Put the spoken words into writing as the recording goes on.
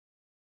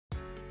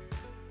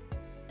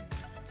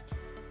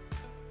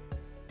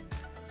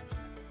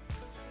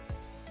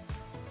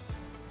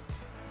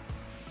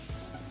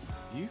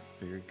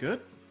Very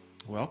good.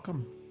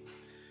 Welcome.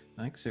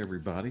 Thanks,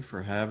 everybody, for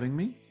having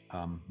me.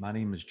 My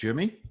name is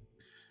Jimmy.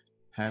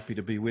 Happy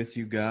to be with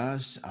you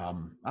guys.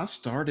 I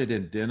started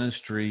in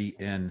dentistry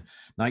in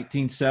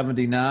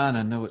 1979.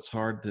 I know it's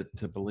hard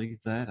to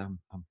believe that. I'm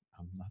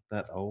not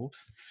that old,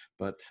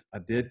 but I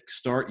did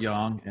start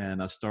young,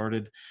 and I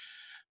started.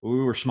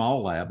 We were a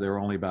small lab. There were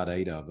only about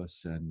 8 of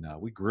us, and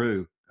we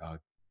grew.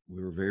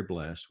 We were very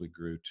blessed. We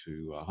grew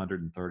to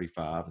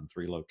 135 in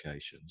 3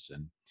 locations,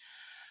 and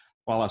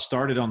while I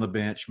started on the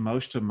bench,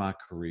 most of my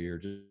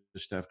career,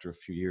 just after a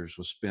few years,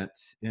 was spent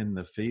in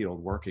the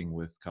field working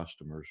with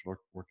customers,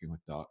 working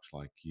with docs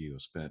like you. I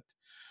spent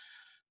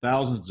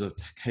thousands of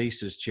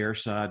cases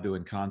chairside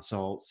doing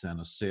consults and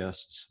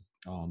assists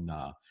on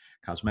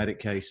cosmetic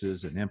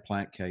cases and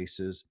implant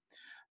cases.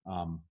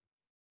 Um,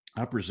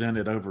 I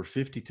presented over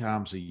 50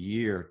 times a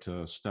year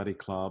to study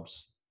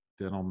clubs,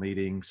 dental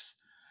meetings,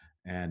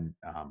 and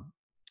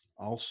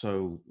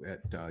also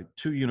at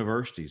 2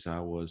 universities. I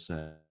was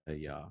a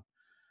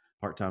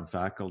part-time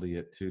faculty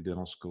at 2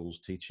 dental schools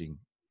teaching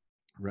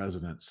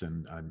residents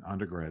and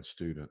undergrad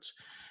students.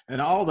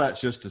 And all that's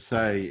just to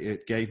say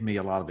it gave me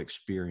a lot of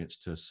experience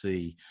to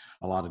see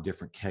a lot of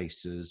different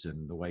cases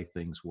and the way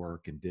things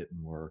work and didn't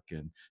work.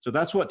 And so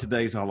that's what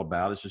today's all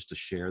about, is just to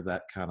share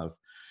that kind of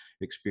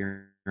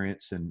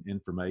experience and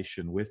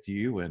information with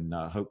you. And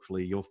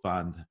hopefully you'll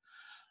find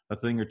a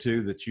thing or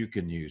two that you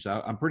can use.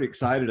 I'm pretty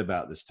excited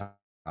about this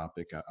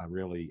topic. I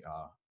really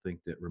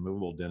think that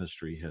removable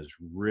dentistry has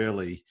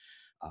really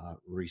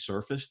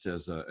resurfaced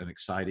as an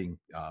exciting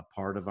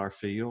part of our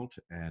field,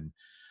 and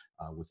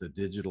with the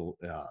digital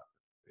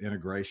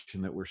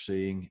integration that we're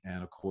seeing,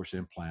 and of course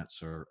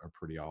implants are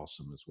pretty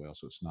awesome as well.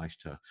 So it's nice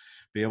to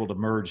be able to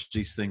merge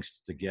these things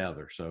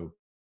together. So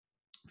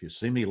if you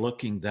see me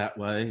looking that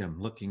way,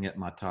 I'm looking at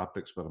my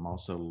topics, but I'm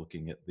also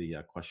looking at the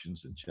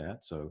questions in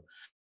chat. So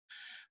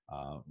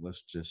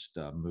let's just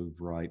move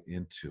right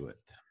into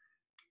it.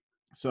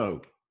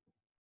 So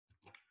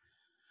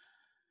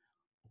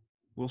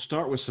we'll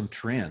start with some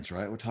trends,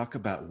 right? We'll talk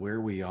about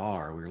where we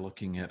are. We're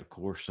looking at, of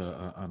course,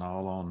 an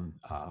all-on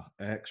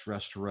X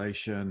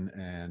restoration,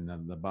 and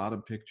the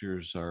bottom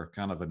pictures are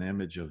kind of an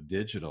image of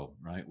digital,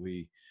 right?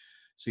 We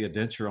see a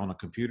denture on a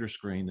computer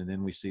screen, and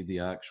then we see the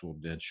actual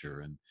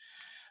denture, and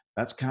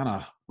that's kind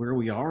of where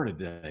we are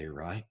today,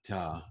 right?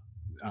 Uh,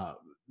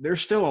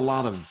 there's still a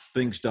lot of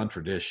things done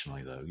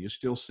traditionally, though. You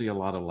still see a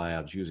lot of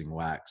labs using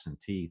wax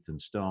and teeth and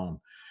stone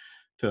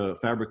to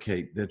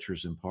fabricate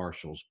dentures and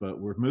partials, but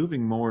we're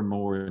moving more and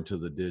more into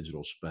the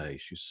digital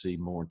space. You see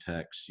more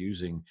techs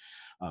using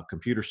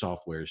computer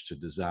softwares to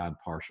design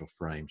partial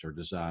frames or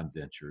design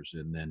dentures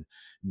and then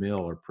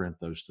mill or print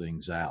those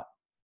things out.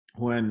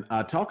 When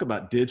I talk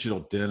about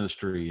digital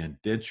dentistry and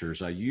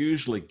dentures, I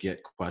usually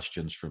get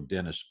questions from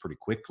dentists pretty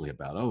quickly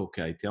about, oh,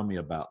 okay, tell me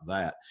about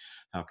that.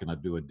 How can I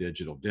do a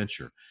digital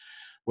denture?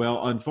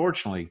 Well,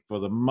 unfortunately, for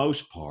the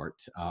most part,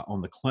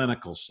 on the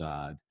clinical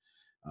side,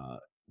 uh,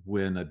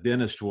 when a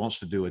dentist wants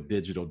to do a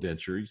digital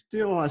denture, he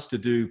still has to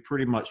do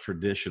pretty much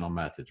traditional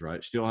methods,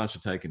 right? Still has to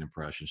take an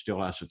impression,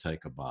 still has to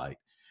take a bite.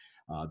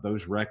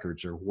 Those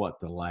records are what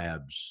the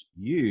labs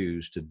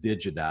use to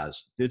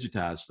digitize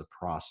the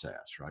process,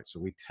 right? So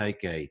we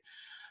take a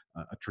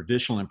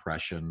traditional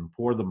impression,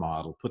 pour the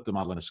model, put the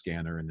model in a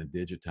scanner, and then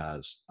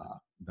digitize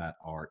that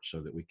arch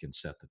so that we can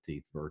set the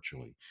teeth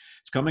virtually.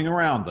 It's coming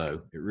around,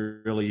 though. It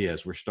really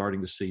is. We're starting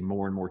to see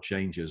more and more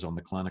changes on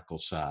the clinical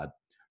side,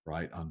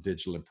 right, on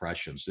digital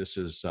impressions. This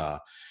is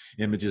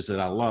images that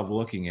I love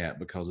looking at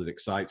because it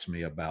excites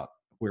me about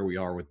where we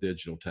are with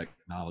digital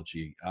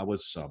technology. I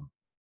was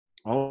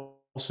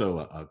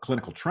also a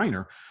clinical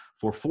trainer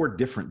for 4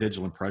 different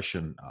digital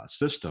impression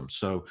systems.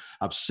 So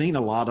I've seen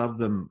a lot of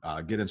them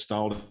get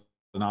installed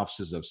in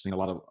offices. I've seen a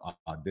lot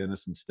of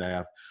dentists and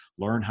staff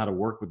learn how to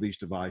work with these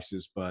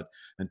devices. But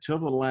until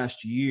the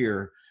last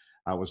year,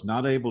 I was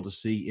not able to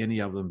see any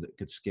of them that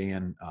could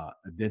scan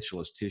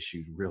edentulous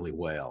tissues really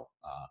well.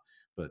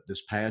 But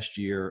this past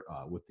year,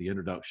 with the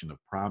introduction of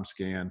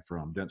PrimeScan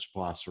from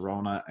Dentsply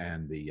Sirona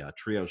and the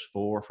Trios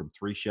 4 from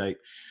 3Shape,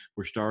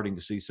 we're starting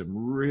to see some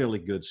really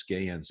good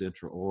scans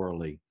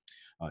intraorally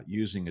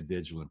using a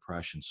digital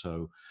impression.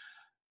 So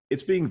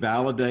it's being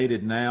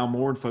validated now.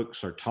 More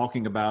folks are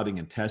talking about it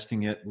and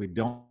testing it. We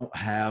don't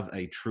have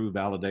a true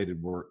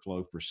validated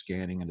workflow for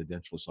scanning an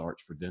edentulous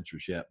arch for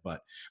dentures yet,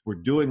 but we're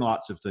doing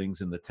lots of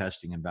things in the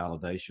testing and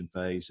validation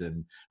phase,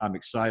 and I'm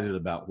excited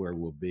about where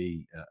we'll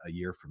be a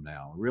year from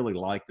now. I really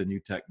like the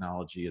new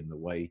technology and the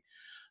way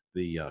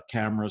the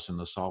cameras and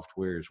the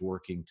software is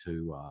working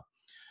to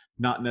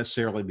not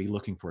necessarily be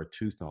looking for a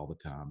tooth all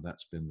the time.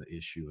 That's been the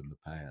issue in the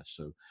past.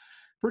 So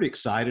pretty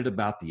excited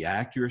about the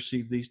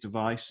accuracy of these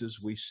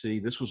devices. We see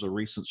this was a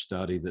recent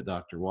study that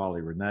Dr. Wally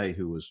Renee,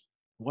 who was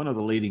one of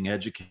the leading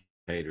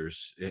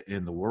educators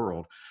in the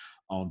world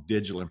on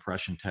digital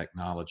impression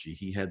technology,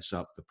 he heads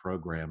up the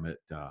program at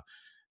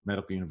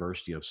Medical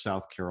University of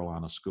South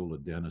Carolina School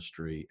of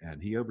Dentistry,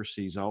 and he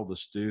oversees all the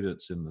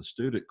students in the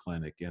student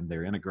clinic and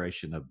their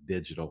integration of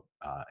digital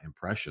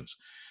impressions.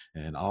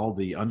 And all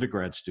the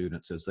undergrad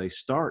students, as they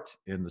start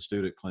in the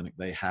student clinic,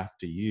 they have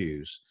to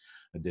use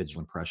a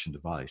digital impression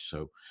device.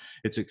 So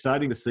it's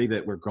exciting to see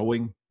that we're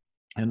growing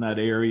in that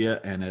area,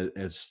 and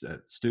as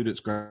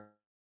students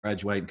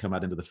graduate and come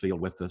out into the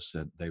field with us,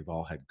 and they've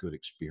all had good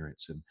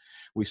experience, and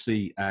we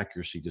see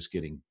accuracy just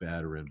getting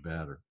better and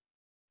better.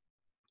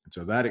 And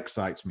so that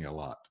excites me a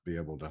lot to be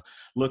able to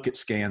look at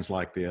scans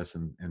like this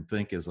and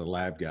think as a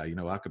lab guy, you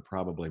know, I could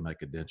probably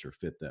make a denture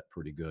fit that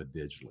pretty good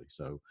digitally.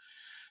 So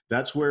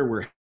that's where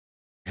we're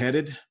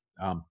headed.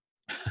 Um,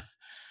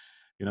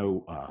 you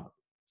know,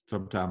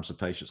 sometimes the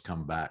patients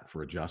come back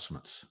for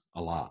adjustments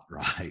a lot,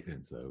 right?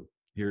 And so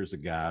here's a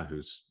guy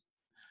who's,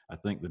 I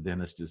think the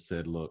dentist just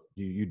said, look,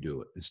 you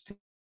do it. It's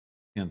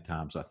 10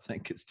 times. I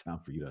think it's time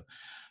for you to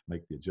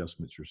make the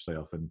adjustments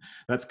yourself. And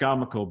that's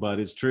comical, but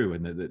it's true.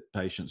 And that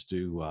patients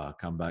do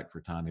come back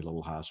for tiny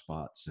little high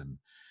spots. And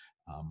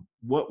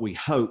what we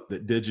hope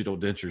that digital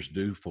dentures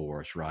do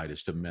for us, right,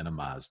 is to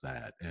minimize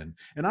that. And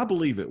I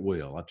believe it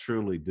will. I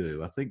truly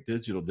do. I think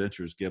digital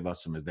dentures give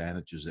us some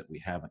advantages that we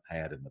haven't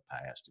had in the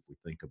past, if we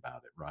think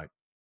about it, right?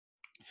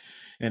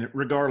 And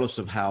regardless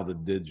of how the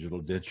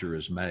digital denture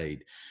is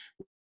made,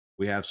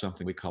 we have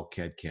something we call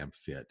CAD/CAM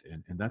fit,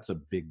 and that's a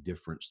big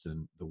difference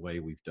than the way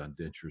we've done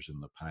dentures in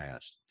the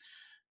past.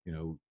 You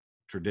know,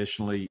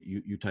 traditionally,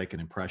 you take an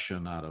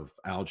impression out of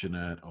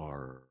alginate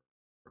or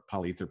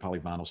polyether,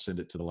 polyvinyl, send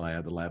it to the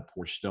lab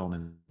pours stone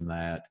in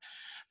that.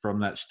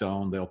 From that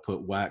stone, they'll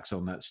put wax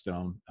on that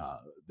stone.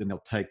 Then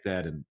they'll take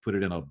that and put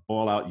it in a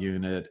boil out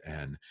unit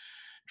and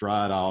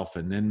dry it off,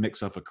 and then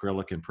mix up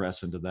acrylic and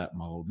press into that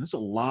mold. And there's a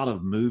lot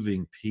of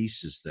moving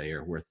pieces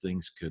there where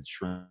things could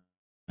shrink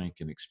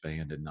and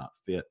expand and not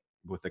fit.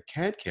 With the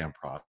CAD/CAM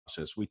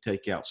process, we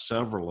take out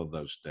several of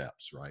those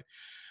steps, right?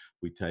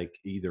 We take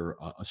either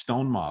a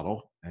stone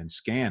model and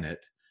scan it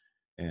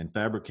and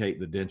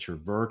fabricate the denture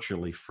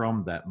virtually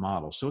from that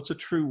model. So it's a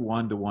true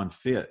one-to-one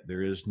fit.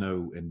 There is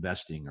no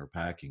investing or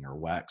packing or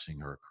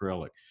waxing or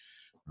acrylic,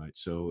 right?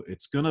 So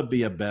it's going to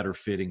be a better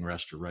fitting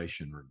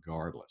restoration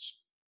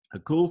regardless. A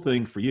cool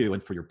thing for you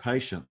and for your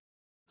patients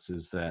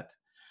is that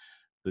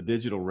the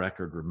digital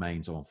record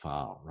remains on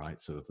file,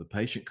 right? So if the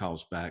patient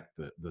calls back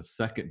the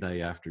second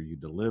day after you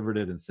delivered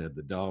it and said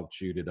the dog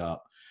chewed it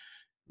up,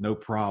 no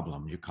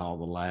problem. You call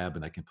the lab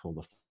and they can pull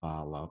the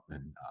file up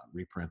and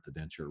reprint the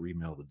denture,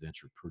 remail the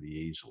denture pretty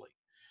easily.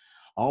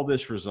 All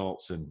this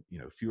results in, you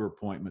know, fewer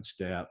appointment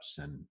steps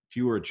and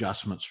fewer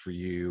adjustments for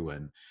you,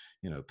 and,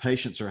 you know,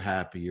 patients are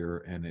happier,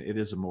 and it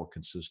is a more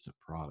consistent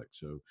product.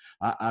 So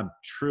I'm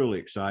truly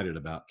excited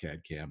about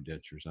CAD/CAM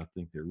dentures. I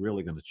think they're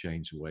really going to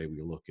change the way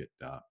we look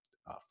at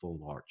full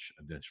arch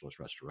edentulous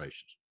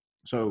restorations.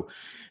 So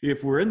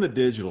if we're in the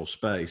digital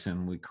space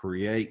and we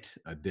create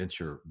a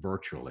denture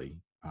virtually,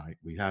 right,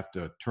 we have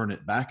to turn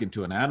it back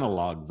into an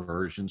analog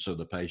version so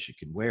the patient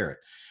can wear it.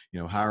 You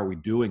know, how are we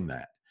doing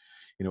that?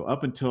 You know,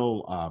 up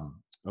until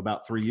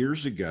about 3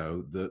 years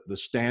ago, the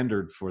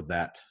standard for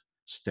that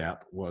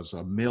step was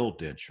a mill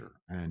denture,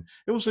 and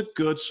it was a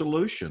good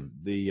solution.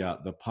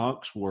 The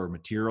pucks were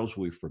materials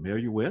we're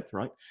familiar with,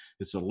 right?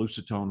 It's a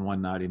Lucitone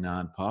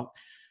 199 puck.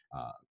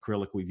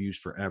 Acrylic we've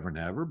used forever and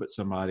ever, but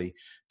somebody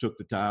took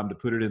the time to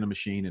put it in a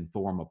machine and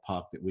form a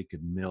puck that we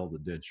could mill the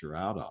denture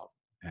out of.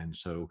 And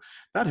so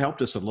that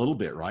helped us a little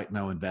bit, right?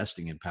 No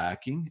investing in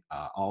packing.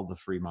 All the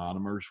free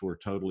monomers were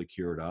totally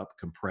cured up,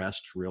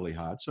 compressed really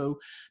hot, so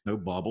no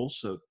bubbles.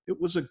 So it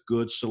was a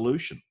good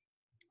solution.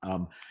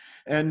 Um,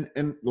 and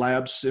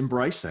labs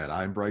embrace that.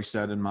 I embrace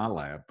that in my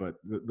lab. But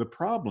the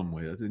problem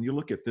with, and you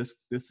look at this,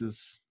 this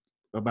is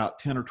about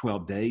 10 or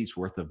 12 days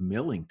worth of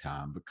milling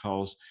time,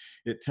 because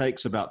it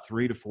takes about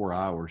 3 to 4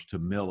 hours to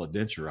mill a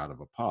denture out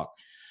of a puck.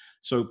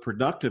 So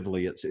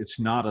productively, it's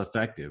not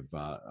effective.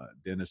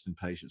 Dentists and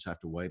patients have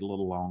to wait a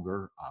little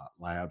longer.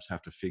 Labs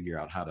have to figure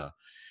out how to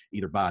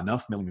either buy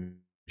enough milling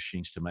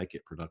machines to make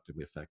it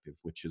productively effective,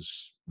 which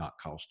is not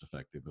cost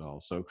effective at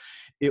all. So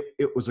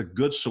it was a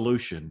good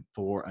solution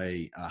for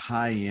a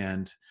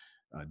high-end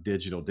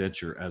digital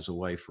denture as a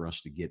way for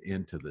us to get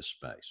into this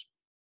space.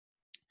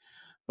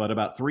 But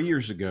about 3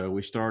 years ago,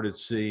 we started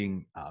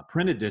seeing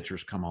printed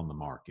dentures come on the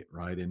market,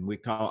 right? And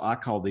I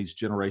call these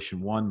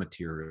generation one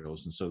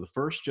materials. And so the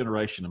first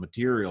generation of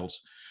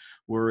materials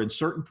were in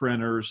certain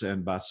printers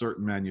and by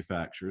certain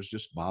manufacturers,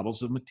 just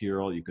bottles of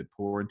material you could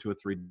pour into a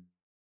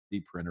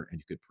 3D printer, and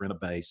you could print a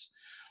base,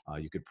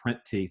 you could print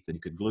teeth, and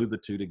you could glue the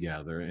two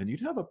together, and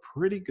you'd have a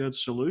pretty good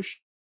solution.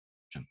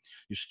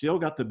 You still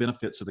got the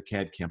benefits of the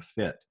CAD/CAM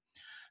fit.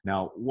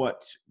 Now,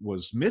 what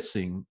was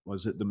missing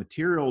was that the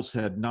materials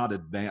had not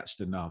advanced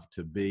enough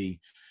to be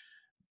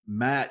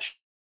matched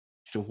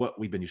to what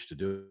we've been used to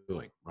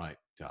doing, right?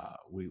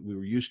 We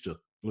were used to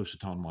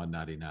Lucitone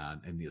 199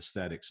 and the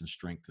aesthetics and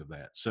strength of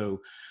that. So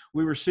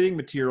we were seeing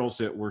materials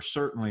that were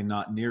certainly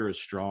not near as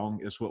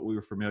strong as what we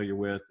were familiar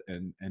with,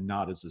 and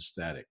not as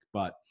aesthetic.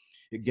 But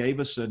it gave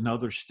us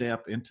another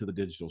step into the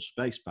digital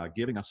space by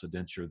giving us a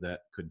denture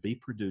that could be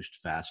produced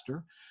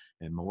faster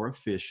and more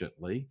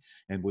efficiently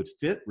and would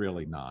fit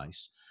really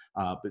nice,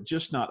 but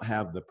just not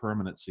have the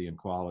permanency and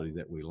quality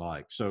that we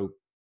like. So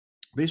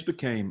these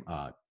became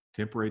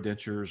temporary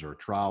dentures or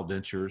trial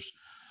dentures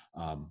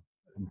um,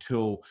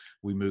 until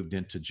we moved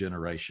into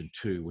generation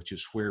two, which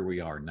is where we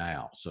are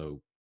now.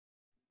 So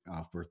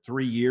for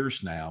 3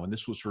 years now, and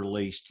this was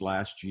released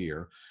last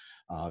year.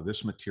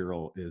 This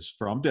material is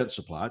from Dent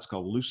Supply. It's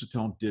called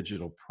Lucitone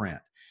Digital Print,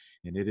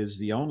 and it is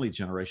the only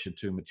Generation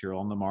 2 material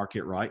on the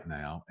market right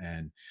now.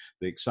 And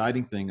the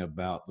exciting thing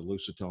about the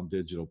Lucitone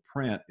Digital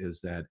Print is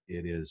that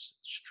it is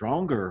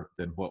stronger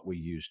than what we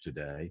use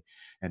today.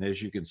 And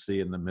as you can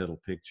see in the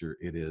middle picture,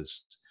 it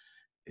is,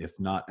 if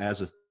not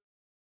as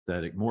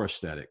aesthetic, more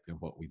aesthetic than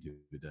what we do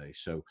today.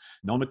 So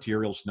no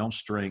materials, no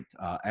strength,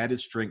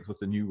 added strength with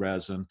the new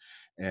resin,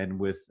 and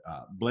with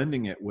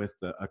blending it with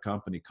a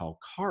company called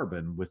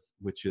Carbon,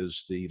 which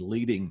is the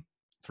leading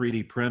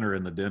 3D printer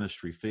in the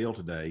dentistry field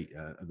today.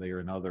 They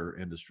are in other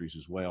industries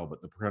as well,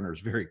 but the printer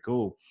is very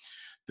cool.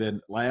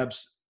 Then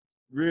labs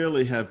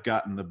really have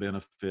gotten the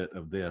benefit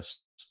of this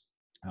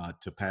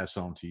to pass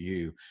on to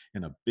you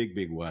in a big,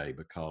 big way,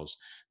 because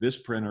this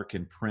printer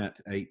can print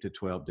 8 to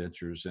 12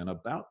 dentures in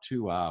about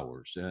 2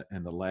 hours,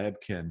 and the lab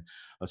can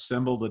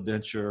assemble the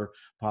denture,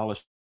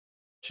 polish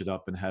it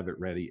up, and have it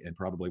ready in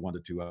probably 1 to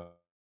 2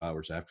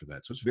 hours after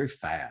that. So it's very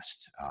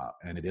fast,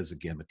 and it is,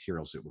 again,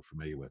 materials that we're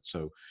familiar with.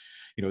 So,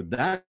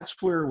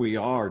 that's where we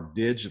are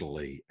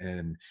digitally.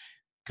 And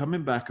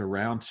coming back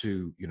around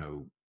to,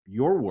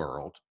 your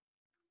world,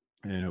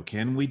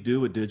 can we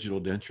do a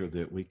digital denture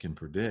that we can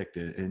predict?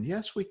 And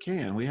yes, we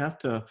can. We have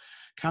to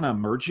kind of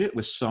merge it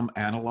with some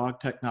analog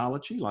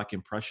technology like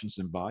impressions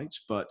and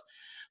bites. But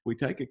we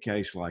take a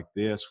case like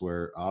this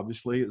where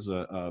obviously it's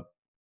a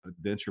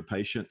denture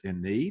patient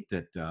in need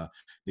that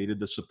needed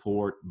the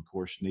support, and of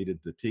course needed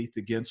the teeth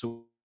again.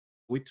 So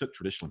we took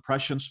traditional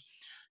impressions,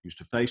 used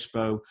a face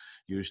bow,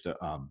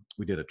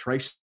 we did a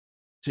tracing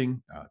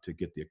to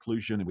get the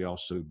occlusion, and we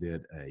also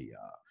did a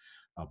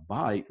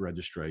bite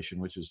registration,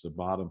 which is the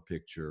bottom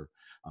picture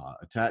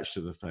attached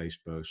to the face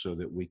bow, so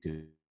that we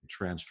could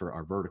transfer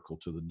our vertical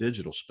to the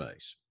digital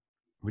space,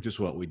 which is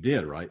what we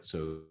did, right?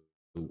 So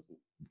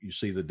you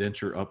see the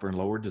denture upper and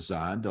lower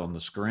designed on the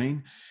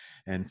screen.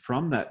 And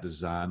from that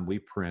design, we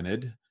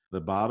printed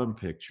the bottom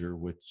picture,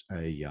 which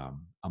a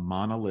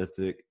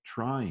monolithic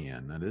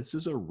try-in. Now, this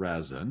is a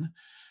resin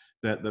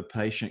that the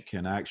patient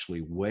can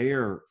actually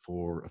wear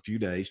for a few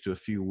days to a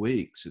few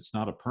weeks. It's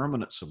not a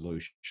permanent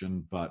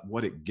solution, but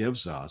what it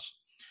gives us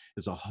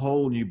is a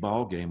whole new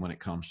ballgame when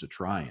it comes to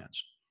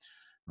try-ins,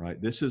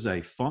 right? This is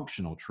a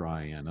functional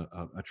try-in,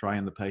 a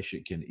try-in the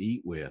patient can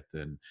eat with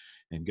and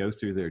go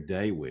through their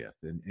day with.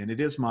 And it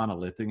is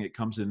monolithic. It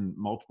comes in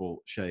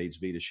multiple shades,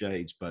 Vita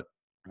shades, but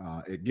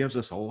it gives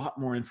us a lot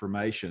more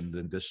information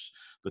than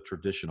the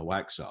traditional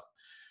wax up.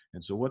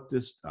 And so what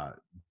this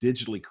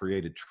digitally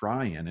created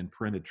try-in and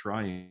printed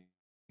try-in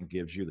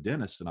gives you, the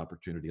dentist, an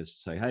opportunity is to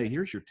say, hey,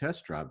 here's your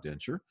test drive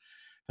denture.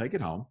 Take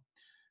it home,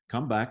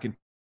 come back and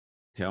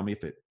tell me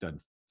if it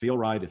doesn't feel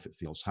right, if it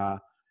feels high.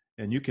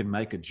 And you can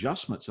make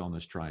adjustments on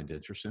this try-in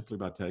denture simply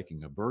by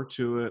taking a burr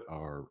to it,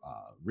 or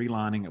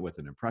relining it with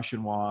an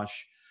impression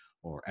wash,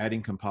 or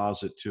adding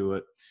composite to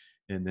it,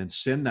 and then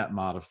send that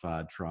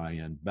modified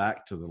try-in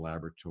back to the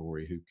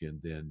laboratory, who can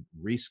then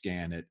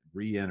rescan it,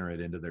 re-enter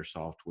it into their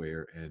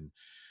software, and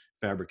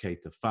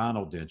fabricate the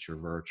final denture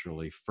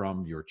virtually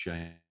from your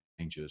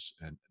changes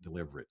and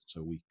deliver it.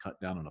 So we cut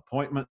down on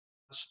appointments,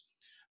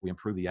 we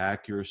improve the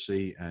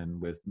accuracy, and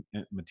with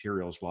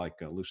materials like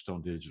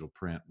Lucitone Digital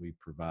Print, we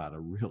provide a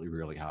really,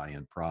 really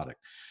high-end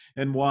product,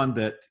 and one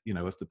that,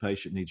 if the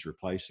patient needs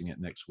replacing it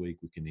next week,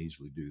 we can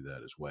easily do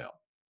that as well.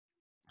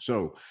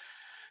 So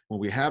when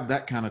we have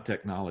that kind of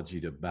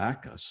technology to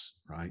back us,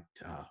 right,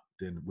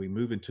 then we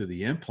move into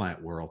the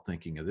implant world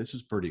thinking, this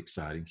is pretty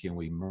exciting. Can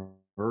we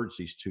merge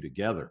these two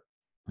together?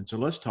 And so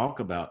let's talk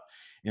about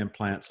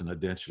implants in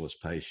edentulous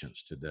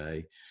patients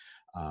today.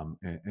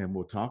 And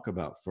we'll talk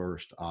about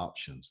first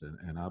options.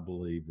 And I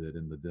believe that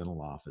in the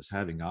dental office,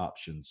 having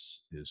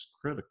options is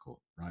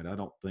critical, right? I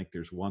don't think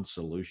there's one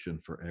solution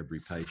for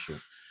every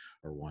patient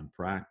or one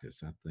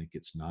practice. I think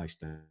it's nice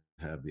to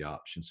have the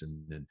options.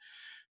 And then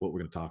what we're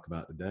going to talk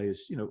about today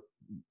is,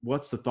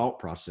 what's the thought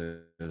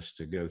process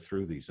to go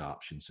through these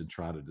options and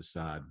try to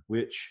decide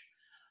which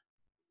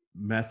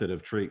method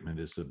of treatment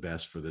is the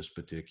best for this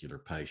particular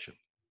patient.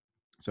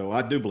 So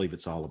I do believe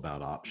it's all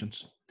about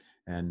options.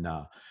 And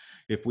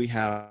if we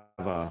have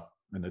an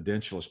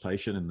edentulous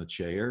patient in the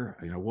chair,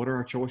 what are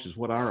our choices?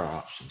 What are our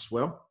options?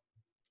 Well,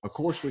 of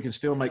course, we can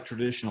still make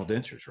traditional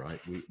dentures, right?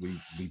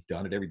 We've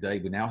done it every day.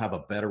 We now have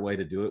a better way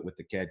to do it with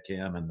the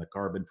CAD/CAM and the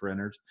carbon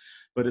printers,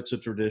 but it's a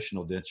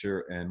traditional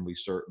denture, and we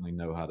certainly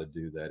know how to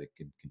do that. It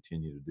can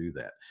continue to do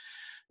that.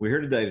 We're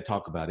here today to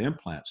talk about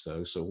implants,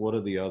 though. So what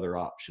are the other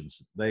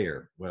options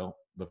there? Well,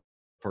 the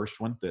first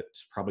one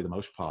that's probably the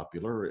most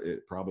popular,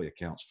 it probably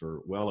accounts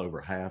for well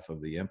over half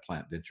of the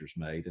implant dentures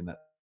made, and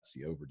that's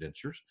the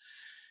overdentures.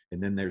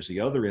 And then there's the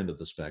other end of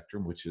the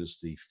spectrum, which is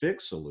the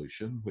fixed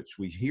solution, which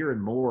we hear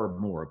more and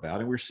more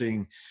about. And we're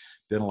seeing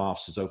dental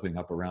offices opening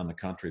up around the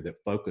country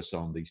that focus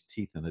on these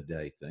teeth in a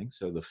day things.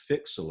 So the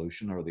fixed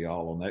solution, or the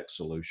all on X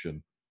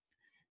solution,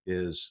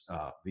 is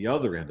the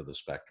other end of the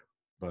spectrum.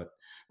 But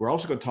we're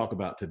also going to talk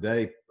about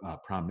today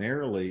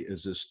primarily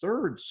is this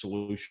third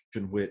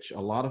solution, which a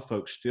lot of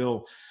folks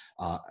still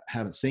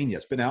haven't seen yet.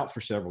 It's been out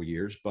for several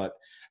years, but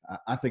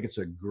I think it's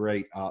a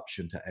great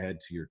option to add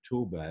to your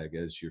tool bag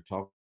as you're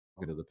talking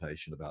to the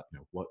patient about,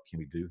 what can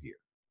we do here?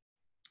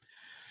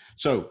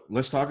 So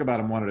let's talk about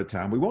them one at a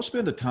time. We won't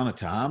spend a ton of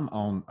time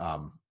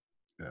on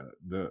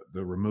the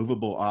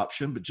removable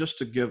option, but just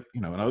to give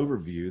an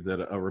overview,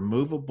 that a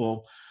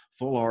removable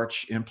full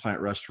arch implant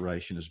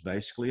restoration is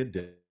basically a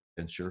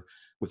denture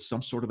with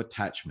some sort of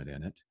attachment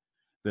in it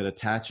that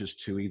attaches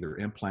to either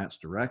implants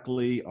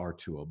directly or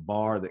to a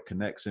bar that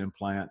connects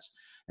implants.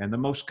 And the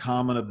most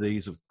common of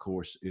these, of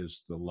course,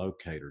 is the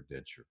locator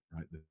denture,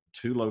 right? The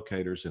two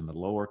locators in the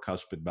lower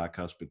cuspid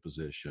bicuspid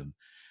position,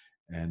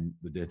 and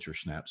the denture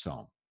snaps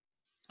on.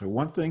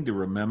 One thing to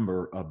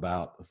remember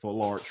about a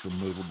full arch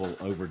removable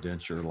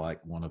overdenture like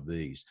one of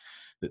these,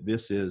 that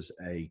this is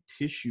a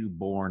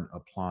tissue-borne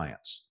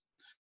appliance.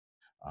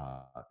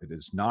 It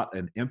is not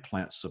an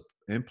implant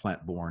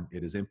borne.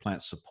 It is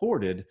implant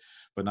supported,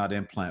 but not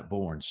implant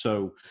borne.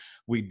 So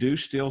we do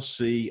still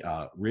see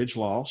ridge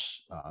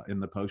loss in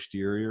the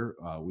posterior.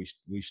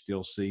 We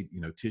still see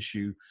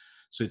tissue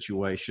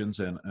situations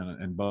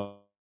and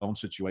bone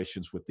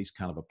situations with these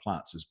kind of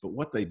appliances. But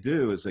what they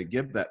do is they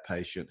give that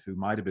patient who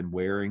might have been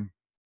wearing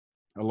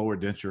a lower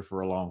denture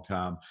for a long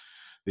time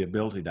the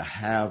ability to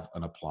have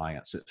an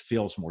appliance that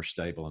feels more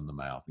stable in the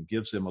mouth and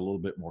gives them a little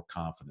bit more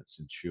confidence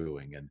in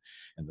chewing, and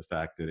the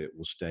fact that it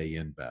will stay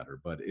in better.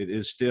 But it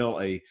is still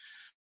a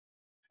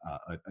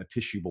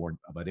tissue-borne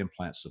but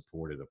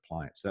implant-supported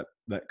appliance. That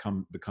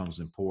becomes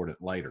important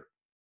later.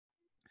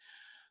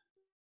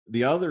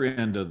 The other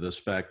end of the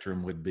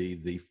spectrum would be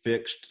the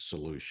fixed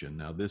solution.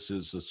 Now, this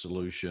is a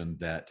solution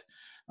that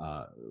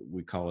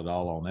we call it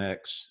all on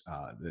X,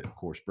 that, of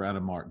course, Brad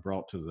and Mark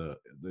brought to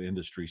the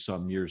industry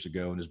some years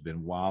ago and has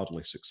been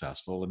wildly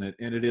successful. And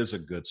it is a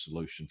good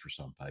solution for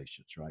some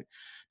patients, right?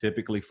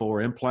 Typically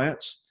 4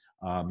 implants.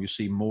 You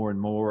see more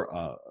and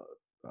more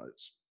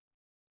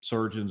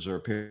surgeons or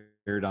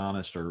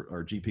periodontists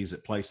or GPs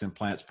that place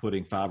implants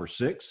putting 5 or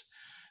 6,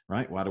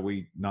 right? Why do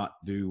we not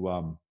do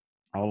all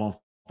on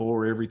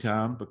 4 every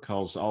time?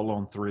 Because all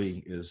on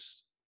 3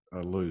 is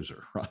a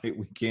loser, right?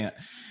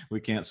 We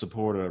can't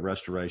support a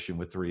restoration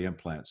with 3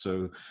 implants.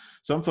 So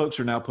some folks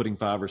are now putting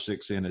 5 or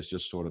 6 in as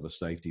just sort of a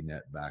safety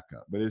net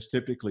backup, but it's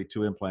typically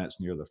 2 implants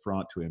near the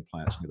front, 2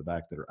 implants near the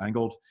back that are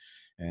angled,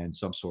 and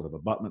some sort of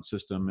abutment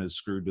system is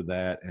screwed to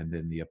that, and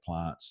then the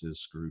appliance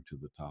is screwed to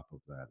the top of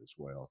that as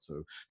well.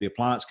 So the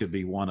appliance could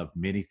be one of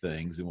many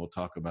things, and we'll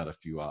talk about a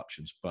few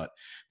options, but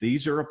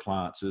these are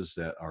appliances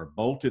that are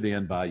bolted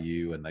in by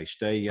you, and they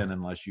stay in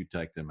unless you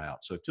take them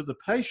out. So to the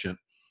patient,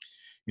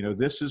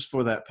 this is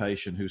for that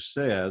patient who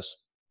says,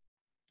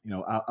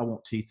 I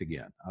want teeth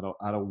again.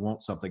 I don't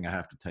want something I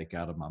have to take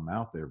out of my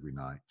mouth every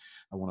night.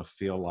 I want to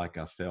feel like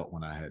I felt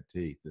when I had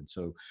teeth. And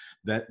so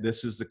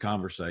this is the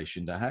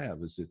conversation to have,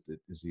 is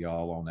the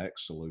all on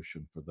X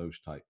solution for those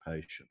type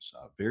patients.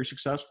 Very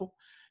successful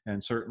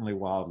and certainly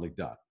wildly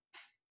done.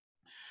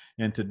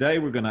 And today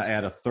we're going to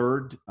add a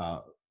third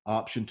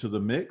option to the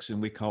mix,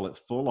 and we call it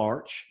full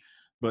arch,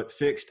 but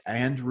fixed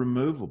and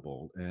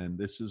removable. And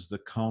this is the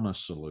Kona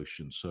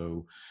solution.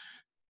 So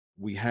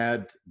we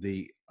had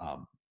the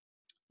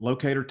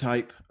locator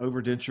type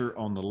overdenture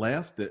on the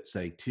left that's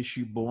a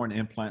tissue-borne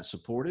implant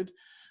supported.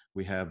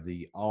 We have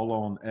the all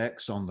on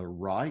X on the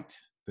right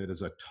that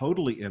is a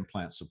totally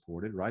implant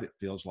supported, right? It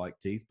feels like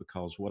teeth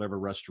because whatever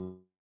restoration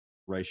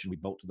we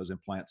bolt to those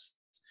implants,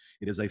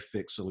 it is a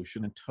fixed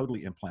solution and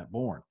totally implant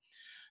borne.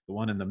 The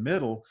one in the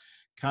middle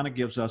kind of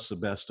gives us the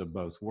best of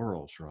both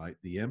worlds, right?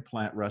 The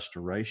implant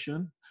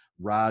restoration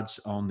rides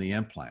on the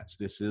implants.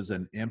 This is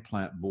an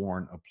implant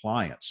borne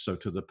appliance. So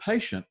to the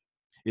patient,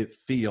 it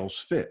feels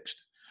fixed,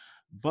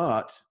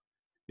 but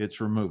it's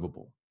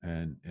removable,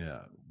 and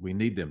we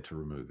need them to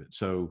remove it.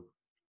 So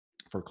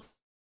for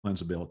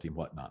cleansability and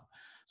whatnot.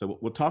 So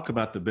we'll talk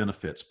about the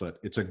benefits, but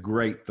it's a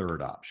great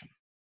third option.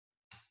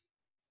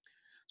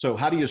 So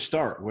how do you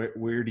start?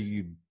 Where do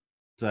you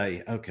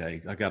say,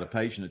 okay, I got a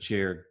patient, a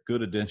chair,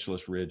 good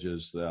edentulous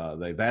ridges.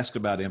 They've asked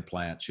about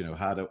implants.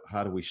 How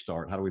do we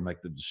start? How do we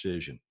make the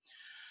decision?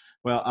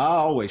 Well, I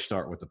always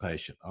start with the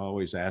patient. I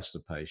always ask the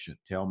patient,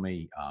 tell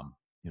me,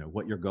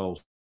 what your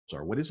goals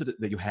are. What is it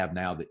that you have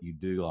now that you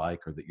do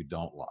like or that you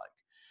don't like,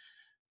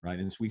 right?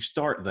 And we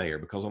start there,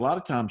 because a lot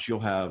of times you'll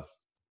have,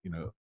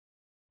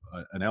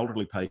 an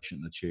elderly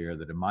patient in a chair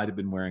that might have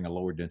been wearing a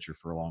lower denture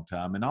for a long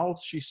time, and all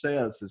she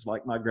says is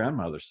like my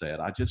grandmother said,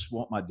 I just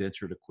want my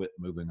denture to quit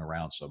moving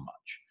around so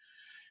much.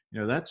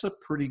 That's a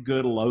pretty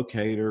good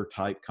locator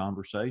type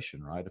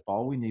conversation, right? If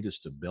all we need is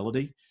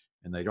stability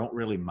and they don't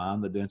really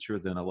mind the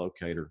denture, then a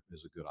locator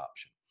is a good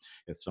option.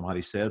 If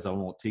somebody says, I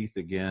want teeth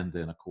again,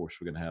 then of course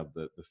we're going to have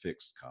the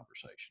fixed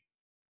conversation.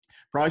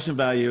 Price and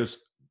value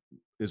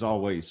is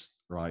always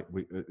right.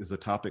 Is a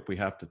topic we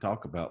have to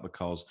talk about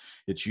because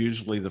it's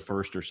usually the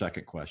first or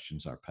second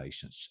questions our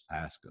patients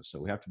ask us. So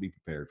we have to be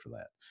prepared for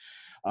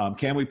that.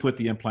 Can we put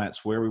the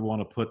implants where we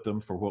want to put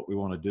them for what we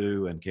want to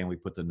do? And can we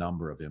put the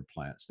number of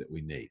implants that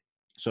we need?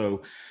 So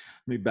let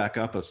me back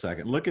up a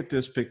second. Look at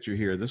this picture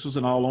here. This was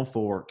an all on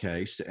four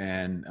case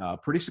and a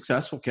pretty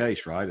successful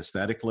case, right?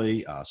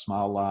 Aesthetically,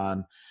 smile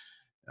line,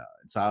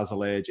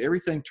 incisal edge,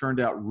 everything turned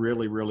out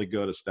really, really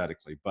good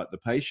aesthetically. But the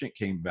patient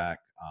came back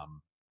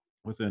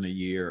within a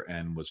year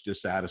and was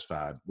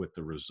dissatisfied with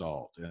the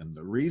result. And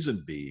the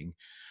reason being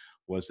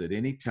was that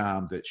any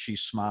time that she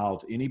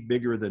smiled any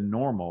bigger than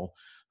normal,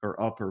 her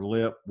upper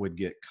lip would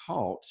get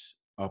caught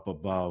up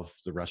above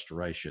the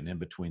restoration, in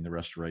between the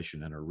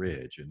restoration and her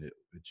ridge. And it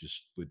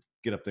just would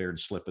get up there and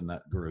slip in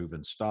that groove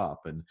and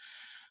stop. And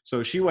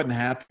so she wasn't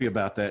happy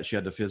about that. She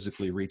had to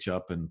physically reach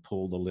up and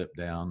pull the lip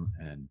down.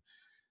 And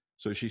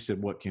so she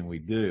said, what can we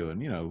do?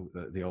 And,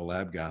 the old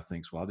lab guy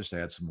thinks, well, I'll just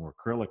add some more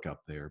acrylic up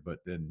there. But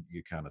then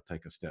you kind of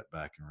take a step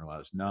back and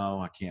realize,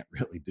 no, I can't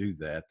really do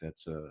that.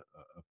 That's a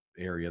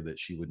area that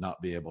she would not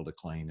be able to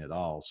clean at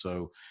all.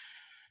 So,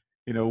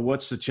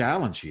 what's the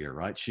challenge here,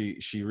 right?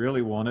 She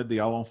really wanted the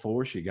all on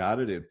four. She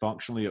got it.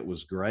 Functionally, it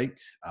was great.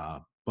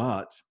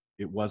 But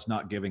it was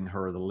not giving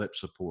her the lip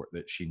support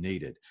that she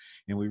needed.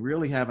 And we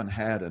really haven't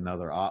had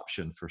another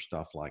option for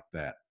stuff like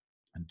that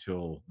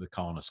until the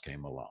Conus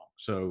came along.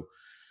 So,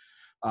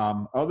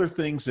 other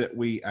things that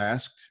we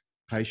asked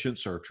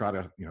patients or try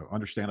to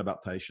understand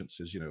about patients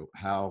is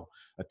how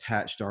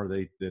attached are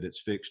they, that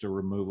it's fixed or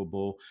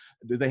removable?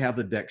 Do they have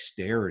the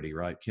dexterity,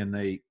 right? Can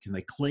they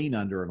clean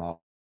under an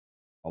all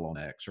on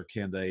X, or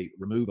can they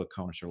remove a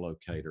conus or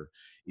locator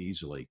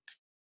easily?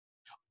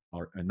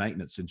 Or and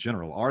maintenance in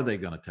general, are they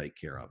going to take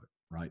care of it,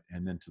 right?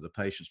 And then to the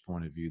patient's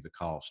point of view, the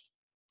cost.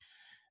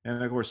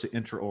 And of course, the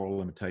intraoral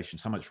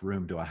limitations. How much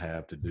room do I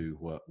have to do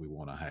what we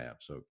want to have?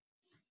 So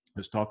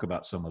let's talk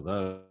about some of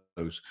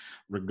those.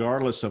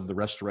 Regardless of the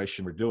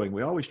restoration we're doing,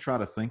 we always try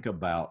to think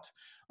about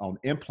on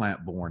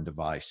implant-borne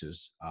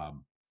devices,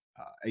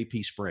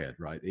 AP spread,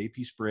 right?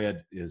 AP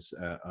spread is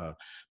a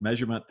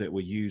measurement that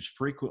we use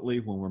frequently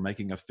when we're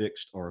making a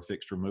fixed or a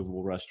fixed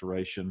removable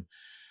restoration,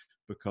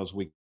 because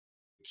we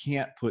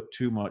can't put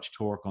too much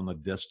torque on the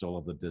distal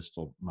of the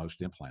distal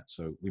most implants.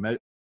 So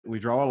we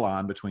draw a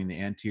line between the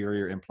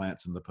anterior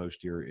implants and the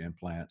posterior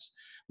implants.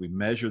 We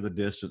measure the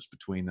distance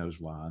between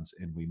those lines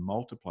and we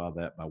multiply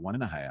that by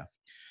 1.5.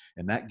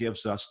 And that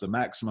gives us the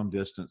maximum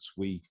distance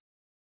we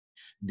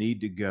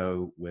need to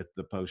go with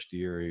the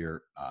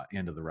posterior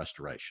end of the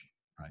restoration,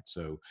 right?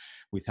 So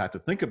we have to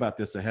think about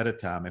this ahead of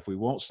time. If we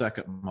want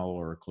second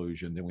molar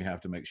occlusion, then we have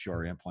to make sure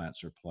our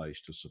implants are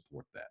placed to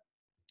support that.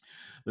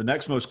 The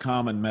next most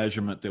common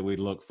measurement that we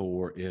look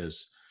for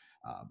is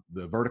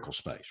the vertical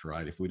space,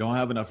 right? If we don't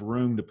have enough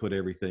room to put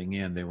everything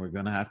in, then we're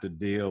going to have to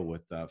deal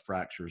with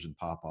fractures and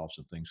pop-offs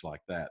and things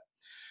like that.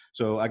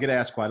 So I get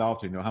asked quite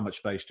often, how much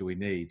space do we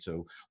need?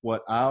 So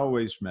what I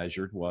always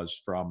measured was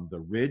from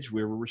the ridge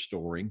we were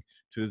restoring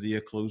to the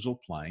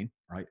occlusal plane,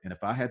 right? And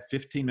if I had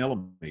 15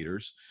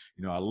 millimeters,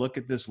 I look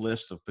at this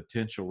list of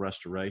potential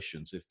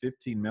restorations. If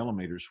 15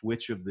 millimeters,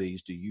 which of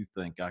these do you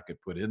think I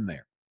could put in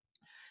there?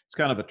 It's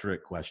kind of a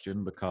trick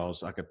question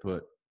because I could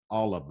put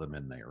all of them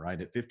in there,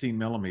 right? At 15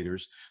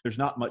 millimeters, there's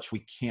not much we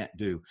can't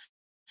do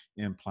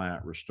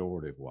implant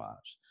restorative wise.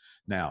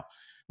 Now,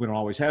 we don't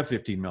always have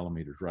 15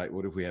 millimeters, right?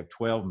 What if we have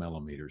 12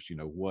 millimeters?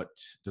 What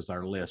does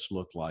our list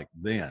look like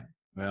then?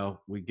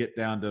 Well, we get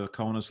down to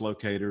conus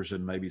locators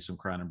and maybe some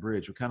crown and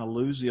bridge. We kind of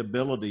lose the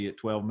ability at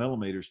 12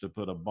 millimeters to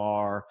put a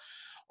bar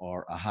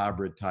or a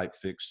hybrid type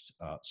fixed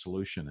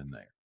solution in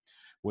there.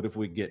 What if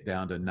we get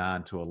down to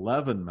 9 to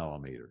 11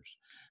 millimeters?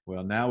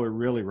 Well, now we're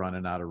really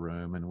running out of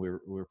room, and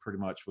we're pretty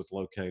much with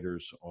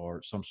locators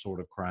or some sort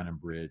of crown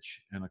and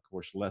bridge. And of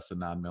course, less than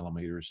 9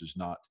 millimeters is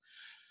not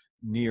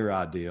near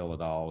ideal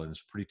at all, and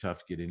it's pretty tough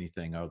to get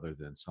anything other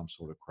than some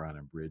sort of crown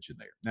and bridge in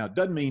there. Now, it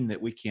doesn't mean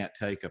that we can't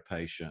take a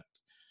patient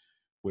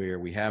where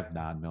we have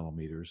 9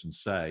 millimeters and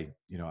say,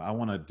 I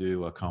want to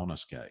do a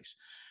conus case.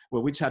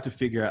 Well, we just have to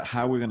figure out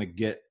how we're going to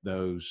get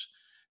those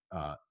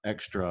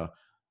extra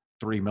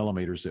 3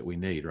 millimeters that we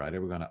need, right?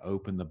 We're going to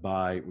open the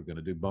bite. We're going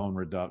to do bone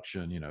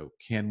reduction.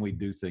 Can we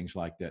do things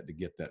like that to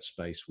get that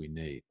space we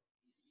need?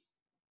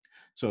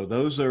 So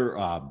those are,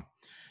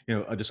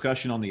 a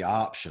discussion on the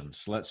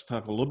options. Let's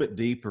talk a little bit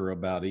deeper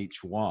about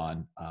each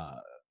one.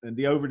 And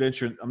the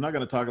overdenture, I'm not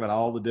going to talk about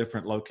all the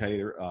different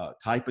locator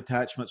type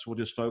attachments. We'll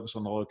just focus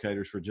on the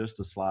locators for just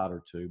a slide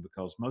or two,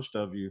 because most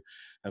of you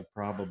have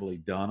probably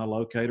done a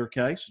locator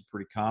case. It's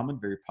pretty common,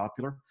 very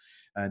popular,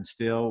 and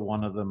still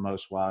one of the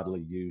most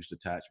widely used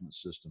attachment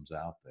systems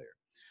out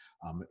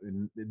there.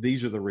 And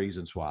these are the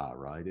reasons why,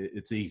 right?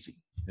 It's easy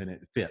and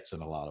it fits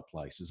in a lot of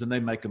places, and they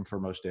make them for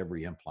most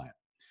every implant.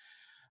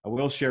 I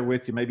will share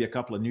with you maybe a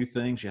couple of new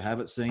things you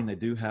haven't seen. They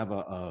do have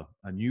a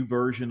new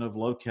version of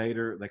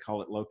locator. They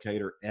call it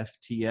locator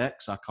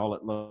FTX. I call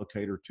it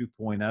locator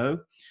 2.0.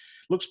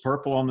 looks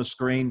purple on the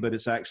screen, but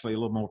it's actually a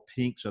little more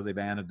pink. So they've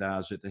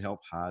anodized it to help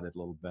hide it a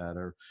little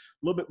better.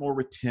 A little bit more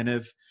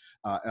retentive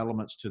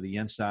elements to the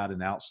inside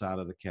and outside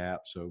of the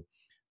cap. So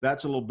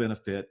that's a little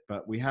benefit,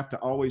 but we have to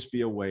always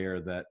be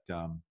aware that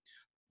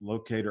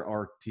locator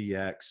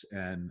RTX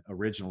and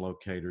original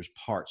locators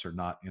parts are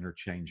not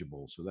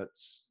interchangeable. So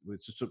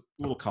it's just a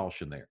little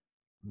caution there.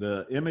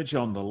 The image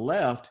on the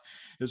left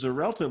is a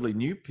relatively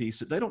new piece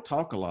that they don't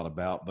talk a lot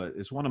about, but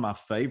it's one of my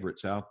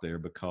favorites out there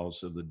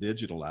because of the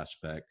digital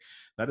aspect.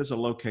 That is a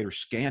locator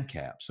scan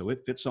cap. So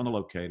it fits on the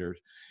locator,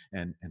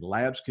 and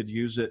labs could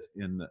use it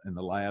in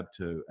the lab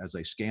to as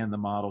they scan the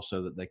model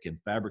so that they can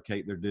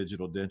fabricate their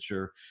digital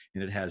denture.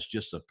 And it has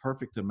just a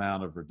perfect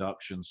amount of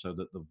reduction so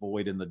that the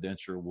void in the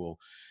denture will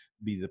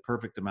be the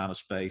perfect amount of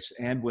space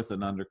and with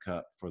an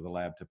undercut for the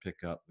lab to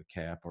pick up the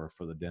cap or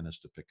for the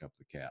dentist to pick up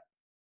the cap.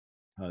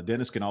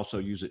 Dentists can also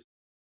use it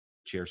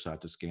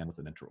chairside to scan with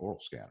an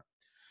intraoral scanner.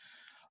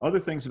 Other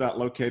things about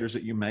locators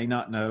that you may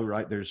not know,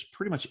 right? There's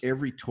pretty much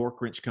every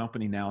torque wrench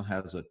company now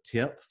has a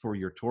tip for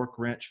your torque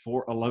wrench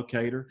for a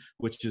locator,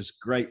 which is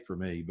great for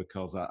me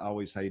because I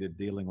always hated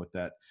dealing with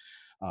that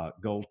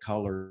gold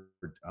colored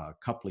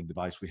coupling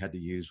device we had to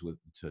use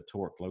to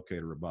torque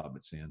locator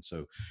abutments in.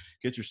 So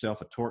get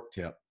yourself a torque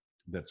tip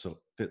that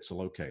fits a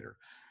locator.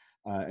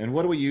 And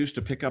what do we use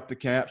to pick up the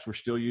caps? We're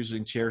still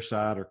using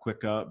chairside or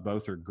quick up.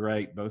 Both are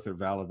great. Both are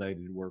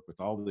validated to work with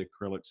all the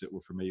acrylics that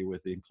we're familiar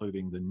with,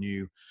 including the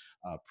new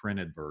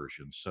printed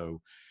version. So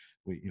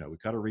we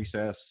cut a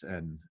recess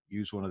and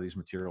use one of these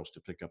materials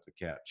to pick up the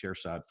cap,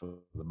 chairside for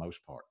the most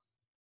part.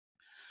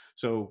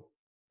 So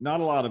not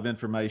a lot of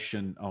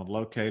information on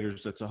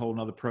locators. That's a whole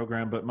nother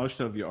program, but most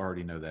of you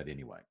already know that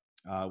anyway.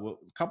 Well,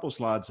 a couple of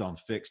slides on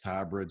fixed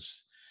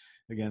hybrids.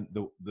 Again,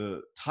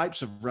 the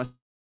types of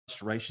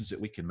restorations that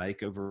we can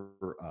make over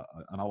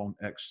an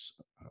all-on-X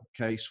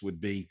case would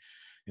be,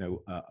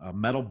 a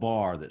metal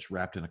bar that's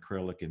wrapped in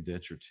acrylic and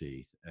denture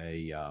teeth,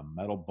 a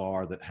metal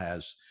bar that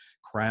has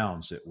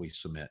crowns that we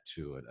cement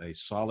to it, a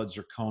solid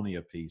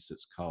zirconia piece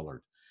that's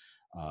colored,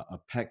 a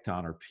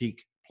pecton or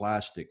peak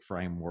plastic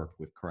framework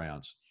with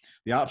crowns.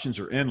 The options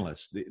are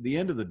endless. The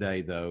end of the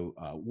day, though,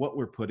 what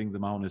we're putting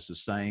them on is the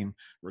same,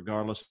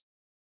 regardless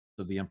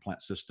of the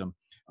implant system.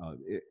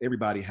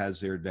 Everybody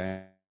has their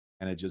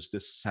advantages.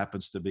 This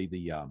happens to be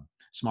the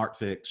Smart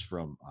Fix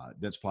from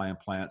Dentsply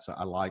Implants.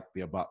 I like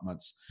the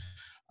abutments.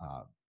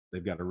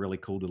 They've got a really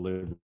cool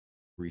delivery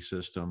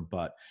system,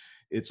 but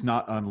it's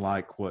not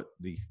unlike what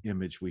the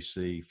image we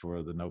see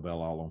for the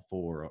Nobel All-on-4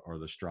 or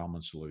the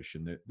Straumann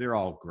solution. They're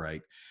all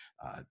great.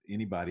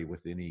 Anybody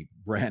with any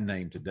brand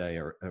name today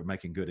are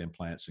making good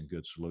implants and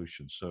good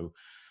solutions. So,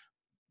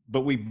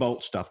 but we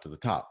bolt stuff to the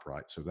top,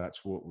 right? So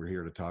that's what we're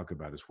here to talk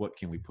about, is what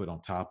can we put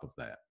on top of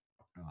that?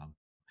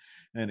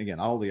 And again,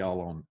 all the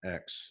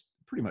All-on-X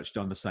pretty much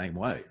done the same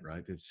way,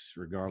 right? It's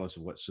regardless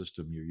of what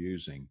system you're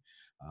using,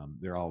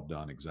 they're all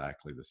done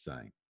exactly the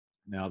same.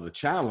 Now, the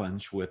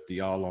challenge with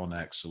the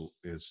All-on-X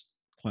is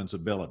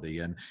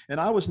cleansability. And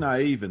I was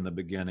naive in the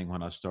beginning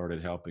when I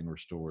started helping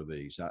restore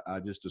these. I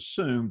just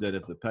assumed that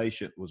if the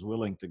patient was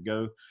willing to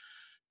go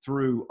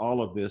through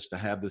all of this to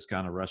have this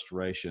kind of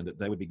restoration, that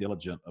they would be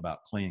diligent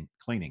about cleaning.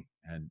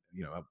 And,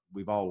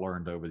 we've all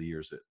learned over the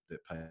years that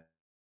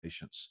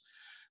patients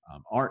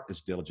aren't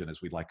as diligent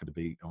as we'd like them to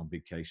be on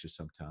big cases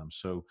sometimes.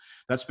 So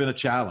that's been a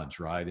challenge,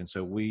 right? And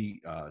so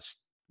we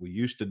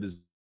used to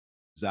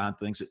design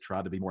things that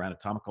tried to be more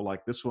anatomical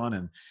like this one,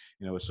 and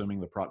assuming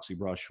the proxy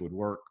brush would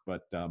work.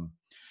 But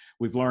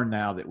we've learned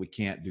now that we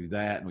can't do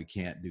that, and we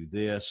can't do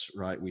this,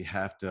 right? We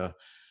have to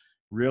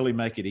really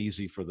make it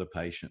easy for the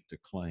patient to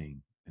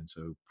clean. And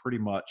so pretty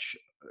much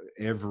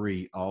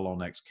every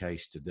All-on-X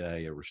case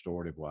today,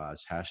 restorative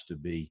wise, has to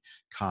be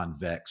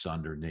convex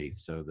underneath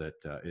so that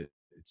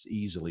it's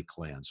easily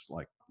cleansed,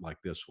 like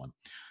this one.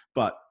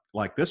 But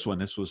like this one,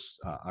 this was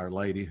our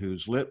lady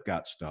whose lip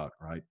got stuck,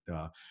 right?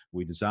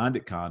 We designed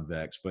it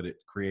convex, but it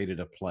created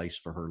a place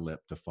for her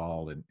lip to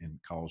fall and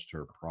caused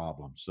her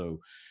problems. So,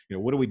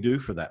 what do we do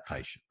for that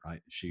patient,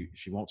 right? She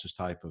wants this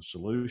type of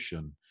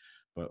solution,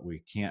 but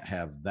we can't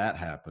have that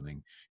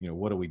happening.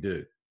 What do we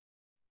do?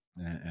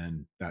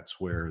 And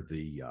that's where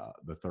the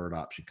third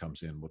option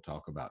comes in. We'll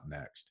talk about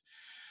next.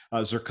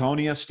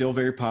 Zirconia, still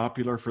very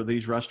popular for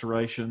these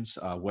restorations,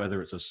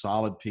 whether it's a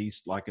solid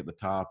piece like at the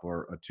top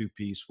or a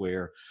two-piece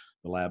where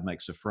the lab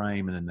makes a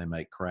frame and then they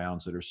make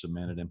crowns that are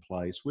cemented in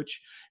place,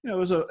 which,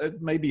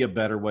 it may be a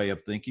better way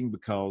of thinking,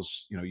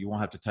 because, you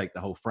won't have to take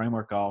the whole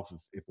framework off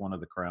if one of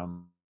the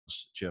crowns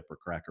chip or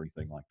crack or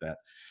anything like that.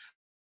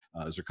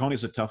 Zirconia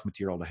is a tough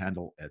material to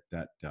handle at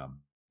that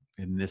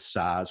in this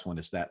size when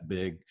it's that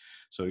big.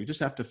 So you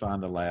just have to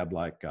find a lab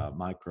like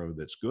Micro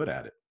that's good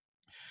at it.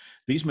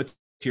 These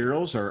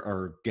materials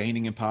are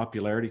gaining in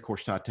popularity. Of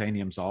course,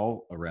 titanium's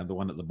all around. The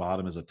one at the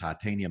bottom is a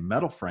titanium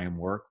metal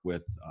framework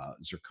with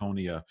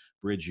zirconia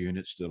bridge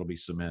units that'll be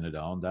cemented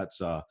on. That's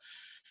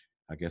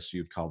I guess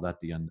you'd call that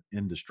the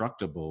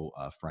indestructible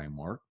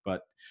framework.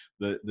 But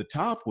the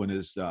top one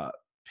is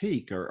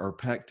Peak or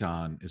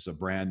Pecton is a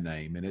brand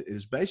name, and it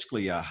is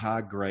basically a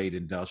high-grade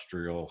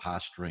industrial,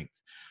 high-strength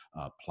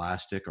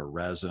plastic or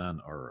resin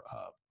or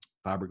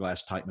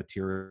fiberglass type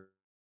material.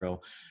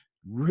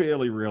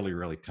 Really, really,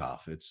 really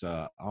tough. It's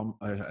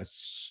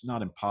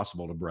not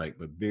impossible to break,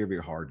 but very,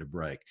 very hard to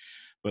break.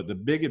 But the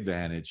big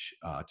advantage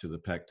to the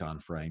Pecton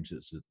frames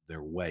is that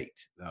their weight.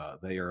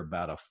 They are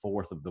about a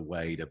fourth of the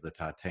weight of the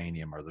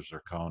titanium or the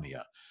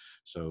zirconia.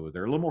 So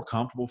they're a little more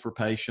comfortable for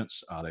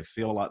patients. They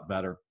feel a lot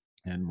better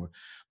and were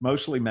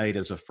mostly made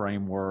as a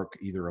framework,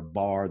 either a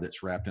bar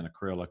that's wrapped in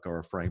acrylic or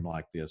a frame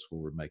like this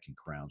where we're making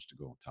crowns to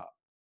go on top.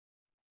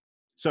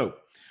 So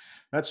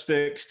that's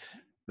fixed.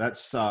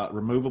 That's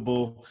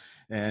removable.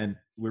 And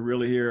we're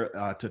really here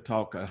to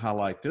talk and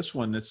highlight this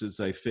one. This is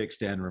a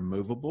fixed and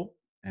removable.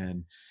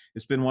 And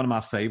it's been one of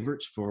my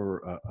favorites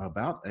for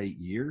about 8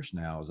 years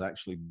now. I was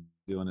actually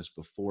doing this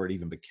before it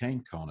even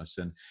became CONUS.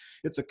 And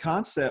it's a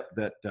concept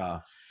that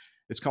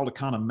it's called a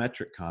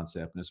econometric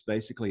concept. And it's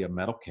basically a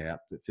metal cap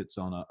that fits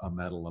on a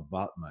metal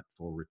abutment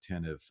for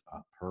retentive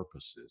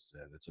purposes.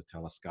 And it's a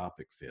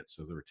telescopic fit.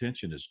 So the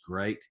retention is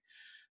great.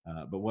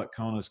 But what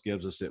CONUS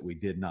gives us that we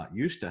did not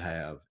used to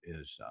have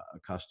is a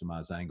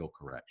customized angle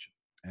correction.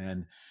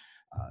 And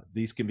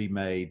these can be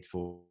made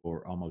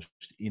for almost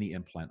any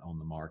implant on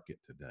the market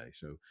today.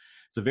 So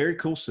it's a very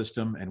cool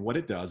system. And what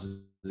it does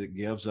is it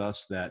gives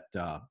us that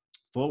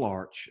full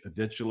arch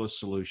edentulous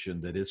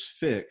solution that is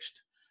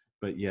fixed,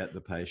 but yet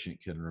the patient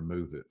can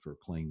remove it for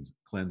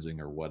cleansing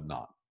or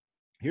whatnot.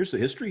 Here's the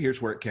history.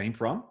 Here's where it came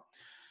from.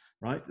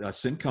 Right,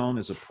 Syncone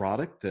is a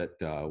product that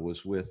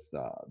was with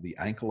the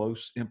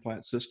Edentulous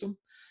implant system.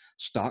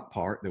 Stock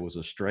part, there was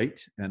a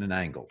straight and an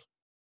angled.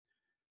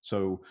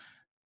 So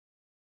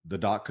the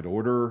doc could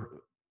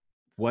order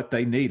what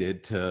they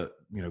needed to,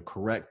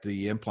 correct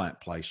the implant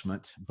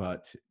placement,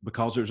 but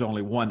because there's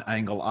only one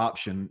angle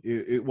option,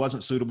 it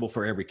wasn't suitable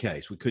for every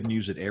case. We couldn't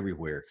use it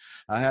everywhere.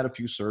 I had a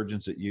few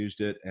surgeons that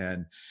used it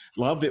and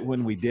loved it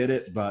when we did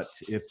it, but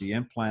if the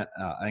implant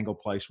angle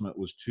placement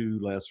was too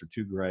less or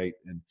too great,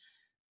 and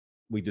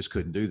we just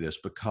couldn't do this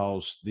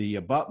because the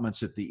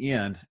abutments at the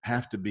end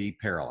have to be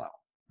parallel,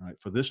 right?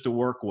 For this to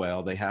work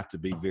well, they have to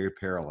be very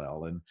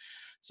parallel. And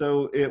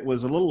so it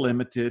was a little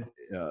limited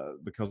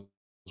because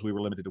we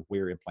were limited to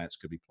where implants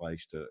could be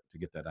placed to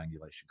get that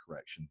angulation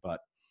correction. But,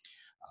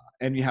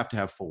 and you have to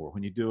have 4.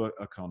 When you do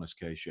a CONUS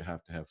case, you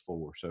have to have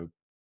 4. So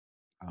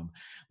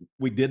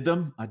we did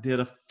them. I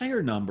did a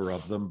fair number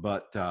of them,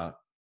 but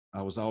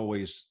I was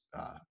always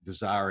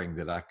desiring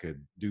that I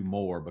could do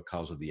more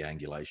because of the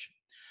angulation.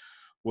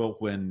 Well,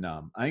 when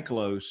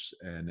Edentulous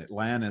and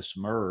Atlantis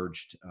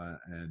merged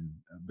and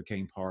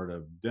became part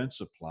of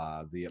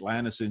Dentsply, the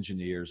Atlantis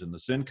engineers and the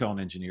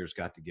Syncone engineers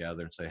got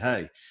together and say,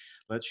 hey,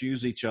 let's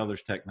use each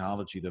other's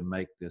technology to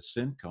make this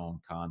Syncone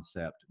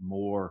concept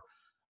more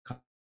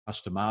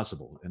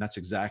customizable. And that's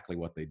exactly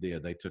what they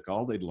did. They took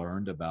all they'd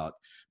learned about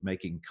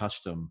making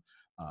custom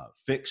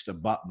fixed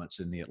abutments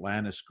in the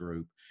Atlantis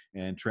group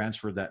and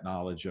transferred that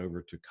knowledge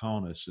over to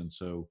CONUS. And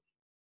so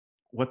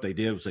what they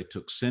did was they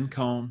took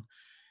Syncone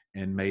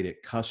and made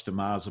it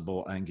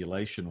customizable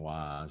angulation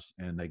wise,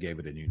 and they gave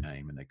it a new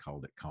name and they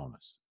called it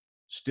CONUS.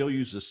 Still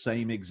use the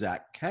same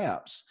exact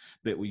caps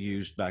that we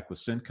used back with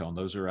Syncone.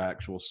 Those are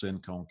actual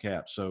Syncone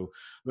caps. So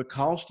the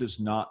cost is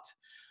not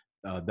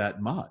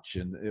that much.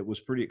 And it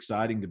was pretty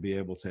exciting to be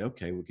able to say,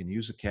 okay, we can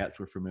use the caps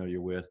we're familiar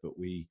with, but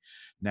we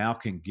now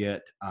can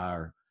get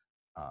our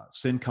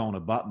Syncone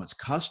abutments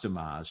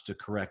customized to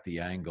correct the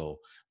angle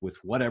with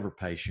whatever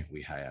patient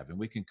we have. And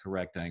we can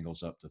correct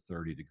angles up to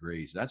 30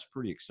 degrees. That's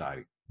pretty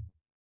exciting.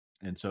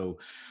 And so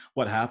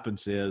what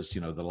happens is,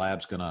 the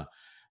lab's going to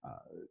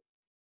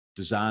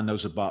design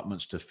those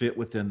abutments to fit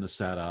within the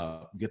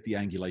setup, get the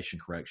angulation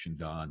correction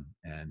done,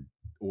 and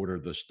order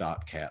the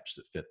stock caps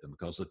that fit them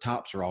because the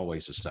tops are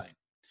always the same.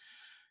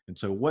 And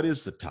so what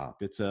is the top?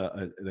 It's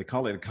they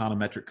call it a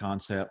econometric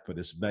concept, but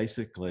it's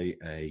basically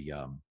a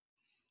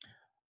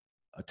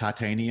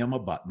titanium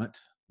abutment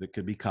that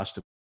could be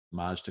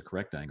customized to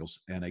correct angles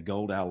and a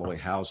gold alloy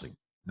housing.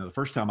 Now, the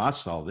first time I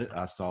saw it,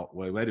 I thought,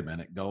 wait a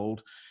minute,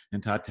 gold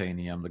and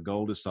titanium, the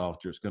gold is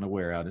softer, it's going to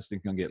wear out, this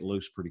thing's going to get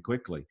loose pretty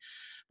quickly.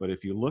 But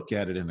if you look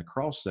at it in the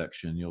cross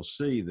section, you'll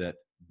see that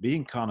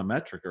being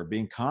econometric or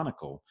being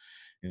conical,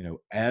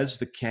 as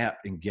the cap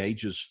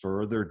engages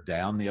further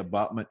down the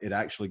abutment, it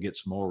actually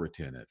gets more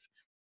retentive.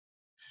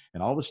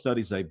 And all the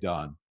studies they've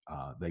done,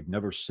 they've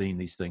never seen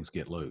these things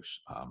get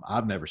loose.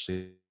 I've never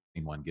seen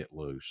one get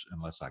loose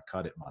unless I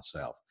cut it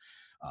myself.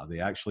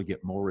 They actually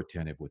get more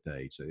retentive with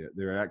age.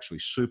 They're actually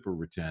super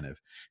retentive.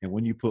 And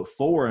when you put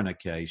 4 in a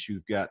case,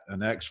 you've got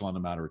an excellent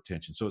amount of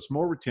retention. So it's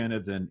more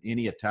retentive than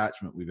any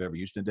attachment we've ever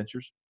used in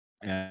dentures.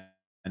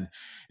 And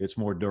it's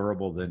more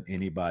durable than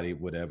anybody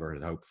would ever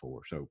have hoped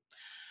for. So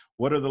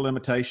what are the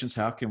limitations?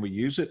 How can we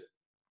use it?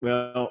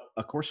 Well,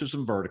 of course, there's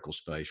some vertical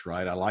space,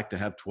 right? I like to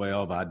have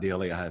 12.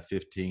 Ideally, I have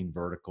 15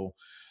 vertical.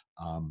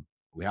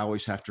 We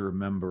always have to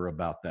remember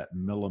about that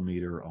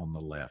millimeter on the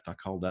left. I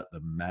call that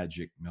the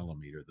magic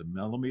millimeter. The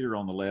millimeter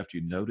on the left,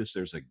 you notice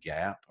there's a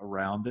gap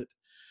around it,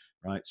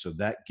 right? So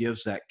that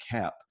gives that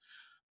cap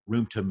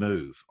room to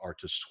move or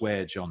to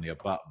swedge on the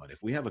abutment.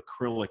 If we have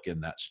acrylic in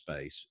that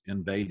space,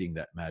 invading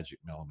that magic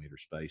millimeter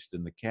space,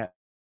 then the cap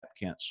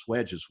can't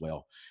swedge as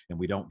well and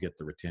we don't get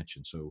the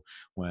retention. So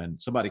when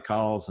somebody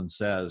calls and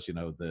says,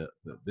 the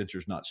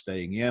denture's not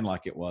staying in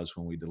like it was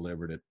when we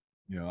delivered it,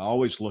 I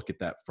always look at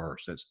that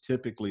first. That's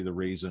typically the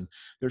reason.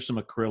 There's some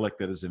acrylic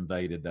that has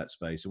invaded that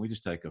space, and we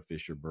just take a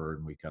Fisher bird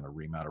and we kind of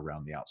ream out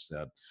around the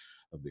outside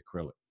of the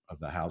acrylic, of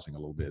the housing a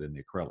little bit in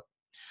the acrylic.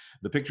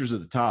 The pictures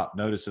at the top,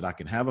 notice that I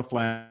can have a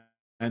flange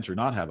or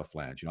not have a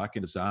flange. I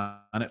can design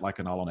it like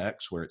an all on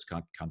X where it's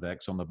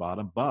convex on the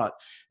bottom. But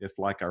if,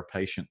 like our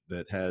patient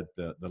that had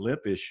the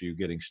lip issue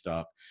getting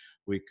stuck,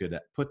 we could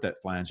put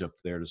that flange up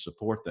there to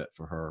support that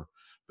for her,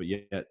 but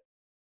yet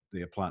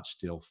the appliance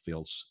still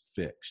feels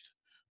fixed,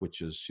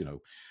 which is,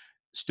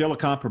 still a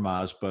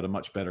compromise, but a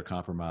much better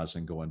compromise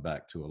than going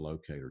back to a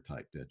locator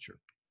type denture.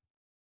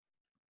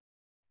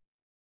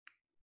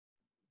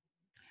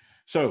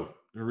 So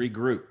to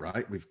regroup,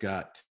 right? We've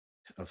got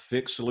a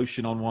fixed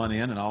solution on one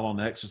end, and all on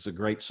X is a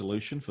great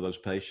solution for those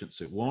patients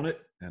that want it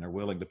and are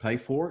willing to pay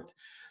for it.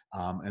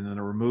 And then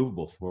a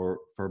removable for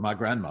my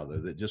grandmother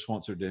that just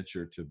wants her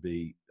denture to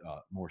be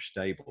more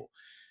stable.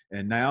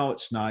 And now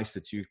it's nice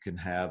that you can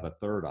have a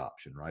third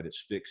option, right?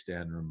 It's fixed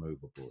and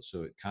removable.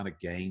 So it kind of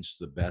gains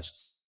the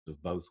best of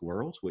both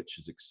worlds, which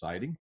is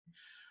exciting,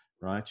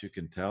 right? You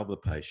can tell the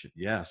patient,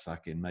 yes, I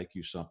can make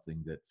you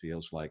something that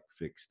feels like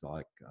fixed,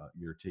 like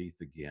your teeth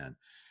again.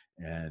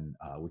 And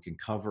we can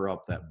cover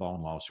up that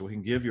bone loss. So we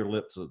can give your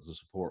lips the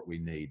support we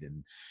need.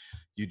 And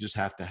you just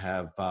have to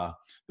have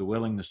the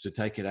willingness to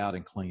take it out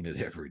and clean it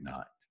every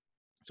night.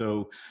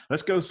 So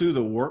let's go through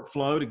the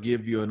workflow to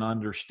give you an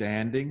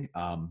understanding.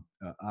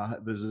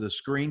 There's a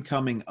screen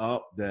coming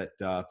up that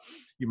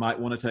you might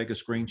want to take a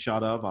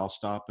screenshot of. I'll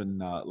stop and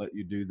let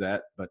you do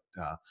that. But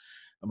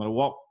I'm going to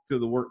walk through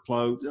the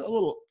workflow a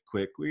little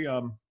quick. We're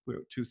at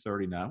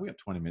 2:30 now. We got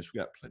 20 minutes. We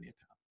got plenty of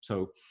time.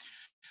 So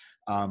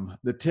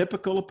the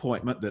typical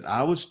appointment that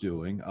I was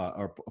doing,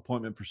 our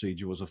appointment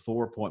procedure was a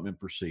 4-appointment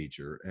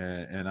procedure.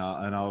 And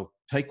I'll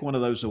take one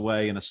of those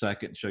away in a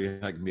second and show you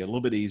how it can be a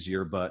little bit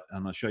easier, but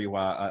I'm going to show you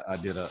why I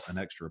did an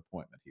extra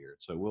appointment here.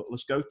 So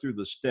let's go through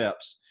the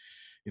steps,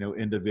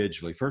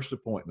 individually. First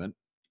appointment,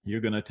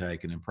 you're going to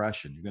take an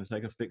impression. You're going to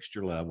take a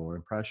fixture level or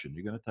impression.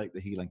 You're going to take the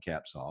healing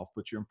caps off,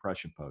 put your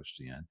impression posts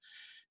in,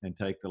 and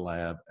take the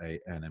lab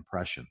an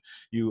impression.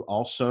 You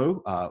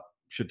also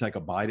should take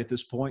a bite at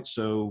this point.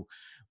 So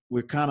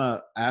we're kind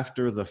of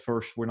after the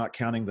first, we're not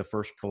counting the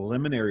first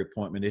preliminary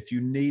appointment. If you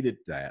needed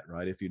that,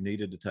 right? If you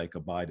needed to take a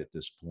bite at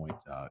this point,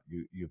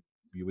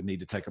 you would need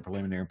to take a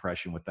preliminary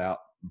impression without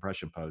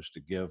impression post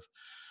to give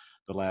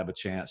the lab a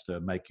chance to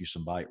make you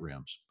some bite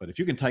rims. But if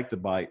you can take the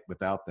bite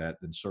without that,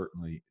 then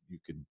certainly you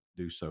can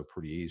do so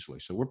pretty easily.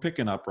 So we're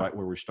picking up right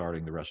where we're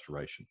starting the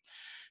restoration.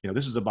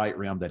 This is a bite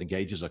rim that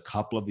engages a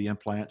couple of the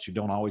implants. You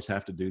don't always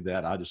have to do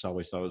that. I just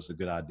always thought it was a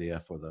good idea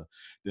for the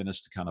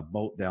dentist to kind of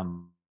bolt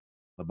down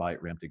the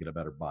bite rim to get a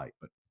better bite.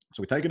 But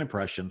so we take an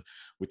impression,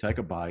 we take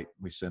a bite,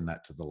 we send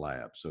that to the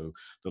lab. So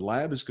the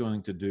lab is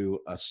going to do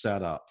a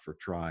setup for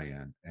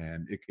try-in,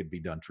 and it could be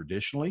done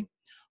traditionally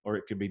or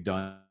it could be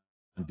done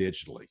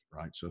digitally,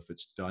 right? So if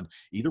it's done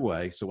either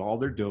way, so all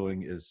they're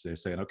doing is they're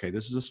saying, okay,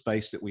 this is a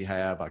space that we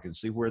have. I can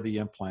see where the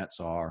implants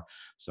are.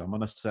 So I'm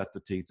going to set the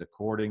teeth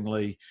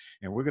accordingly.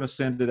 And we're going to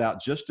send it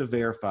out just to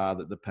verify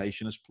that the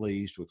patient is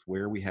pleased with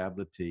where we have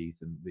the teeth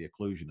and the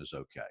occlusion is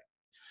okay.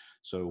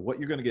 So what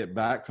you're going to get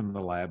back from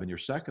the lab in your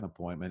second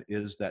appointment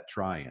is that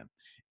try-in.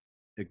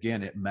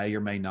 Again, it may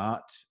or may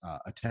not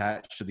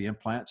attach to the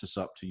implants. It's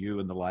up to you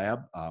in the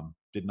lab.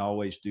 Didn't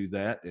always do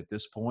that at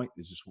this point.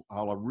 It's just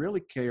all I really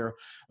care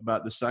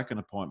about the second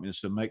appointment is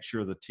to make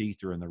sure the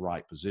teeth are in the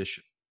right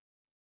position.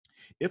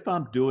 If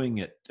I'm doing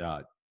it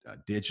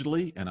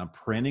digitally and I'm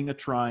printing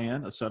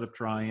a set of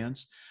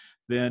try-ins,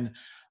 then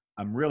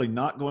I'm really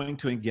not going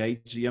to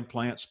engage the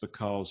implants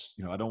because,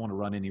 I don't want to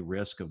run any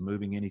risk of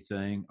moving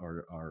anything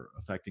or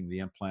affecting the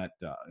implant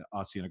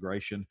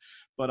osseointegration.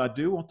 But I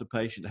do want the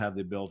patient to have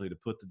the ability to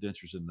put the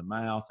dentures in the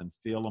mouth and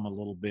feel them a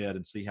little bit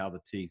and see how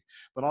the teeth.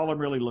 But all I'm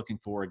really looking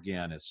for,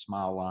 again, is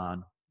smile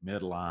line,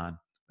 midline,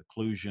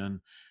 occlusion.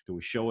 Do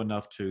we show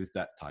enough tooth?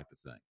 That type of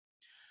thing.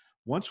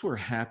 Once we're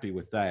happy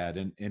with that,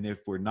 and if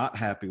we're not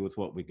happy with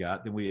what we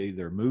got, then we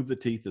either move the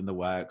teeth in the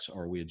wax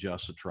or we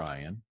adjust the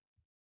try-in.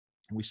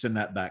 We send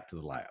that back to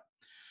the lab.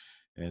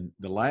 And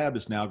the lab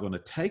is now going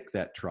to take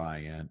that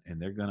try-in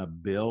and they're going to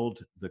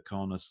build the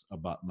conus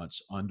abutments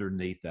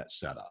underneath that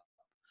setup,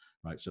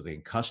 right? So they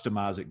can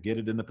customize it, get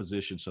it in the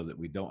position so that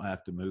we don't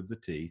have to move the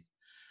teeth,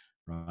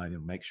 right?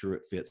 And make sure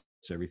it fits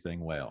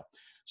everything well.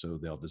 So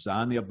they'll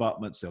design the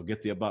abutments, they'll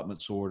get the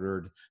abutments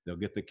ordered, they'll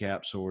get the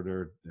caps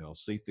ordered, they'll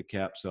seat the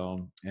caps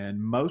on.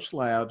 And most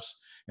labs,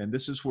 and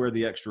this is where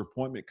the extra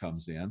appointment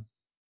comes in,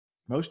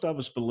 most of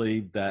us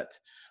believe that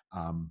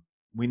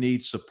we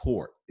need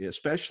support,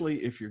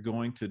 especially if you're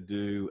going to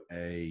do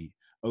a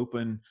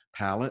open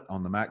palate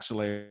on the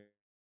maxillary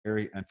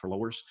and for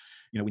lowers.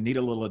 We need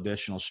a little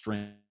additional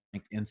strength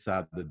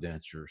inside the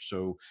denture.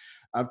 So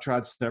I've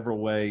tried several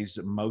ways.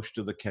 Most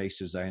of the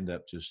cases, I end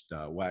up just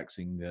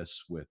waxing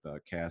this with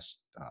cast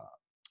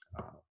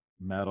uh,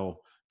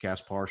 metal,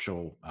 cast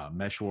partial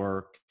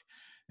meshwork,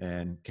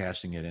 and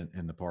casting it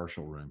in the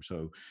partial room.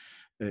 So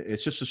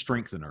it's just a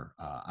strengthener.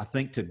 I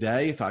think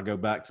today, if I go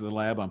back to the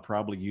lab, I'm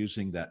probably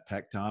using that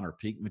Pecton or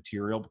Peak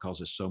material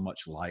because it's so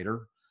much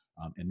lighter,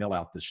 and mill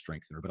out this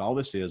strengthener. But all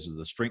this is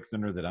a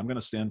strengthener that I'm going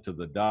to send to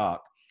the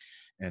doc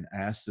and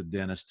ask the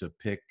dentist to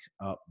pick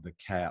up the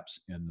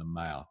caps in the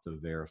mouth to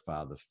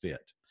verify the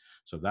fit.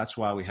 So that's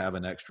why we have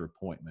an extra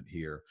appointment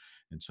here.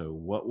 And so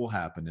what will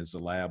happen is the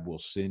lab will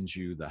send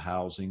you the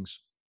housings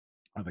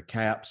or the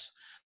caps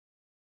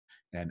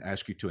and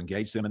ask you to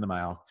engage them in the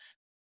mouth,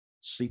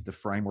 seat the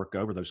framework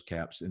over those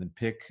caps, and then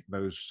pick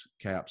those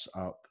caps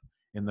up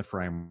in the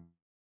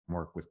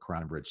framework with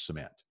crown and bridge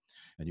cement.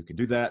 And you can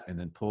do that and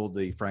then pull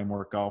the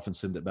framework off and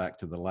send it back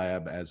to the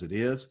lab as it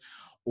is.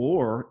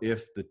 Or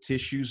if the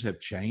tissues have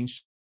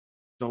changed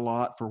a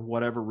lot for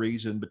whatever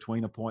reason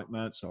between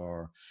appointments,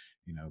 or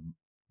you know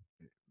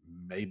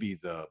maybe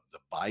the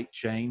bite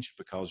changed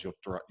because your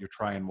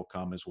try-in will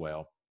come as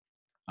well.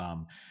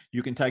 um,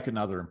 you can take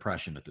another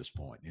impression at this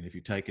point. And if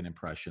you take an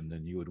impression,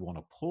 then you would want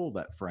to pull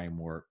that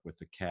framework with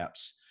the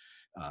caps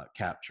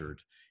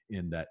captured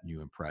in that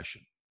new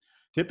impression.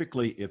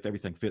 Typically, if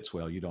everything fits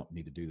well, you don't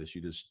need to do this.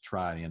 You just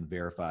try and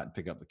verify it and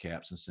pick up the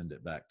caps and send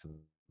it back to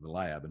the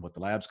lab. And what the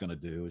lab's going to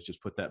do is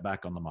just put that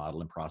back on the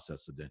model and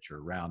process the denture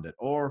around it,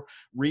 or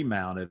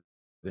remount it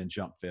and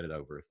jump fit it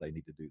over if they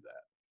need to do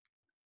that.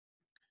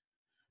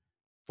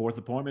 Fourth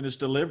appointment is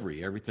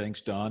delivery.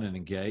 Everything's done and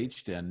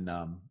engaged, and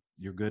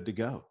you're good to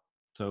go.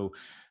 So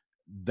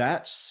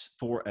that's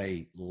for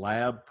a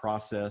lab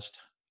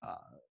processed uh,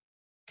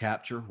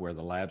 capture where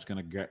the lab's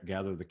going to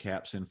gather the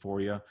caps in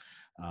for you.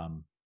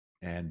 Um,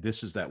 and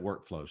this is that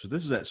workflow. So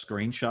this is that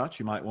screenshot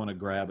you might want to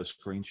grab a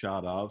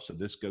screenshot of. So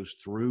this goes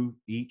through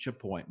each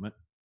appointment,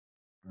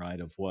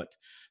 right, of what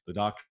the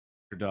doctor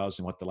does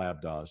and what the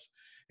lab does.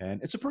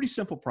 And it's a pretty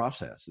simple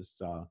process.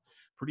 It's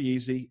pretty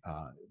easy,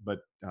 but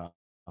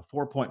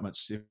 4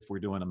 appointments if we're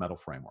doing a metal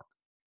framework.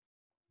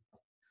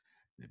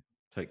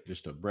 Take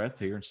just a breath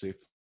here and see if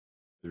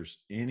there's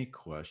any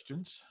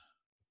questions.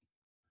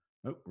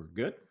 Oh, we're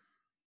good.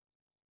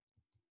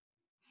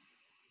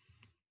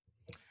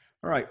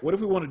 All right, what if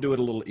we want to do it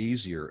a little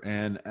easier?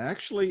 And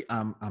actually,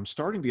 I'm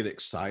starting to get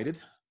excited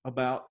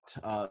about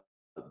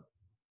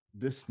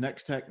this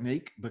next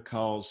technique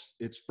because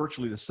it's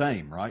virtually the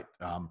same, right?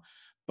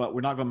 But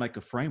we're not going to make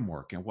a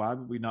framework. And why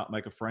would we not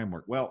make a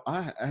framework? Well,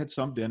 I had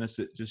some dentists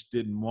that just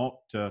didn't want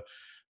to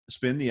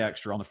spend the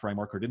extra on the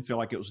framework or didn't feel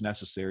like it was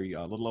necessary.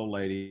 A little old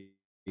lady,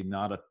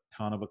 not a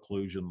ton of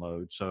occlusion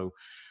load. So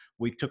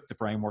we took the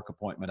framework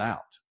appointment out,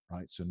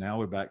 right? So now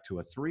we're back to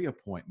a 3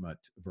 appointment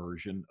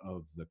version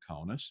of the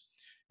CONUS,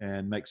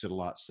 and makes it a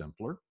lot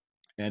simpler.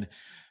 And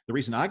the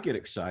reason I get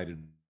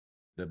excited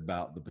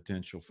about the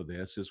potential for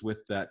this is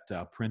with that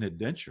printed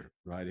denture,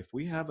 right? If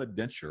we have a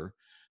denture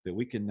that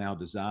we can now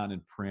design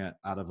and print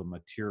out of a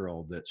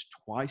material that's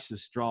twice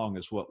as strong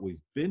as what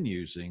we've been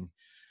using,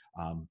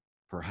 um,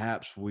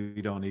 perhaps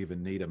we don't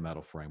even need a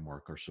metal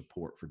framework or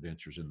support for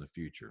dentures in the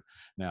future.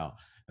 Now,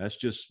 that's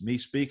just me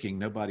speaking.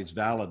 Nobody's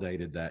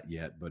validated that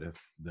yet, but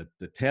if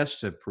the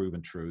tests have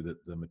proven true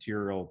that the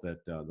material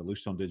that the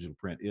Lucetone digital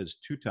print is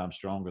 2 times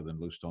stronger than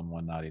Lucetone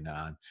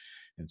 199.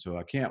 And so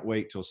I can't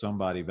wait till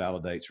somebody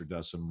validates or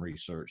does some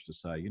research to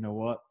say, you know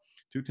what,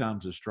 2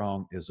 times as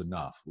strong is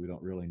enough. We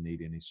don't really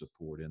need any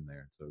support in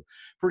there. So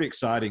pretty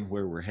exciting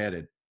where we're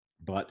headed.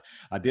 But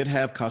I did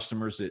have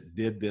customers that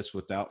did this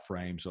without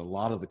frames. A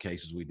lot of the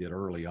cases we did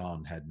early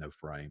on had no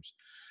frames,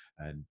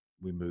 and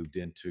we moved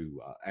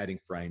into adding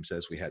frames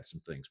as we had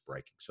some things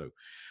breaking. So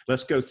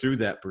let's go through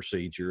that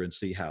procedure and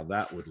see how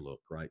that would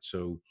look, right?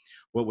 So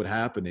what would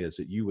happen is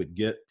that you would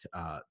get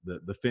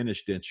the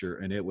finished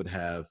denture, and it would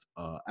have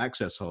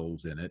access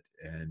holes in it,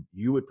 and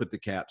you would put the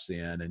caps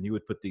in, and you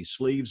would put these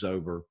sleeves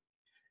over,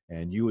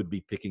 and you would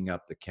be picking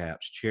up the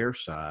caps chair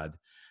side,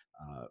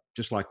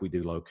 just like we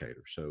do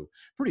locators. So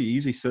pretty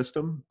easy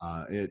system.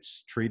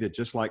 It's treated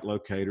just like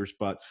locators,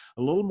 but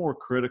a little more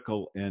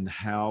critical in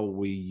how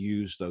we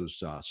use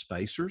those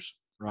spacers,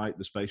 right?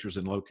 The spacers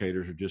in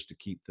locators are just to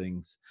keep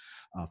things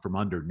from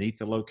underneath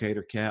the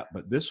locator cap.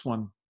 But this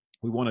one,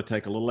 we want to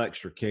take a little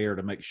extra care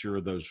to make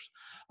sure those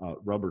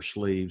rubber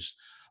sleeves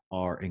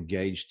are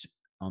engaged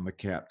on the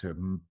cap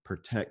to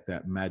protect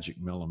that magic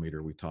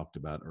millimeter we talked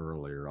about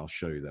earlier. I'll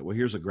show you that. Well,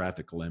 here's a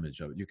graphical image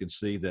of it. You can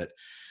see that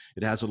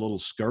it has a little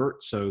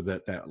skirt so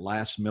that that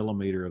last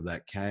millimeter of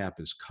that cap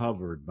is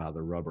covered by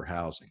the rubber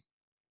housing.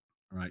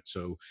 All right,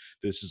 so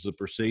this is the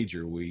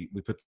procedure. We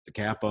put the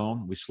cap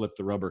on, we slip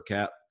the rubber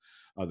cap,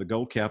 the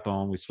gold cap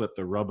on, we slip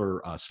the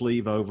rubber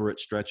sleeve over it,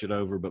 stretch it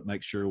over, but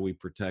make sure we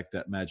protect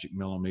that magic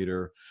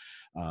millimeter.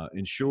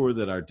 Ensure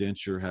that our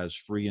denture has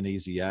free and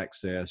easy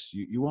access.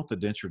 You want the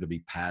denture to be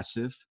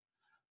passive.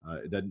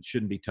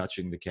 Shouldn't be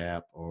touching the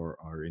cap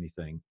or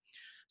anything.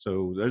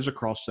 So there's a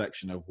cross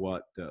section of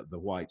what the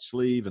white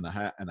sleeve and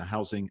the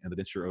housing and the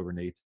denture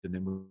underneath, and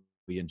then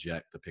we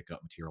inject the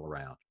pickup material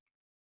around,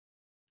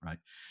 right?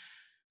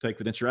 Take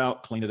the denture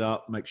out, clean it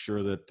up, make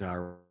sure that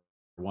our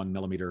 1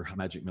 millimeter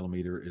magic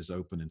millimeter is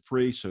open and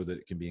free so that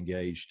it can be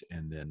engaged,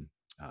 and then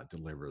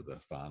deliver the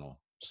final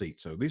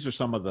seat. So these are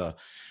some of the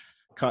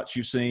cuts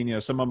you've seen.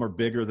 Some of them are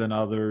bigger than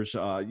others.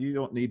 You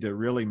don't need to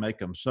really make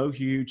them so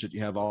huge that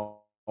you have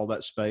all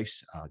that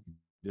space.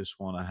 You just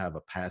want to have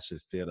a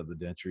passive fit of the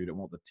denture. You don't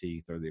want the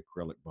teeth or the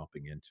acrylic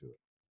bumping into it.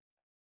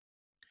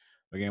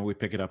 Again, we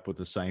pick it up with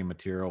the same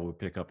material we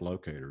pick up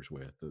locators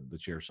with, the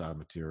chair side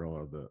material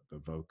or the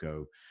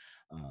Voco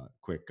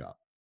quick up.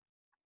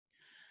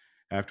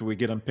 After we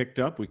get them picked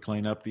up, we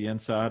clean up the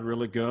inside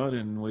really good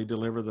and we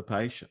deliver the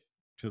patient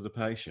to the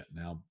patient.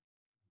 Now,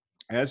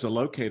 as a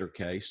locator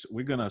case,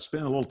 we're going to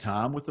spend a little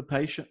time with the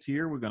patient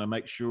here. We're going to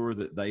make sure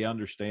that they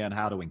understand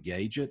how to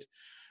engage it,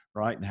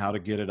 right, and how to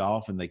get it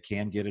off, and they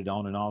can get it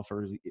on and off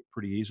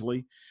pretty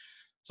easily.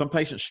 Some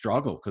patients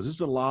struggle because this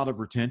is a lot of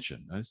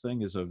retention. This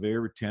thing is a very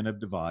retentive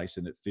device,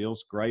 and it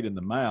feels great in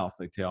the mouth,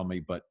 they tell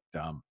me, but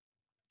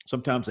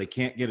sometimes they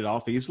can't get it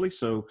off easily.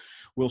 So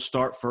we'll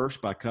start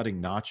first by cutting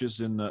notches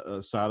in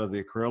the side of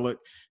the acrylic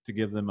to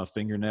give them a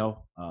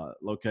fingernail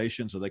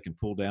location so they can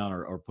pull down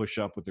or push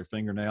up with their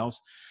fingernails.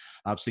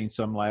 I've seen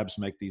some labs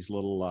make these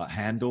little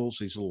handles,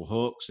 these little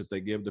hooks that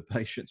they give to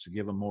patients to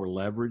give them more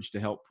leverage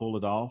to help pull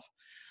it off.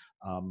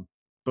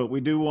 But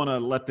we do want to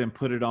let them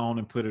put it on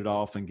and put it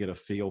off and get a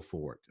feel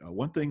for it.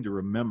 One thing to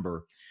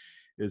remember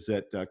is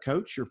that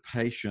coach your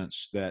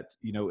patients that,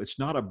 it's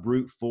not a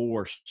brute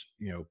force,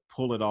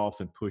 pull it off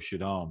and push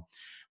it on.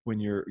 When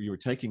you're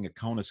taking a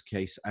conus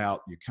case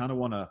out, you kind of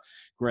want to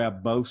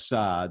grab both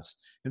sides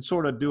and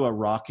sort of do a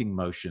rocking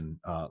motion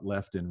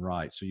left and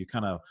right. So you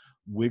kind of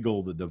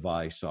wiggle the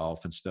device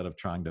off instead of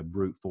trying to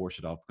brute force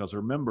it off. Because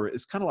remember,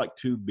 it's kind of like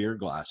two beer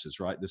glasses,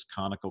 right? This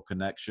conical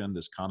connection,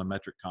 this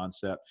conometric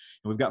concept.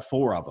 And we've got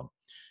 4 of them.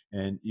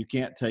 And you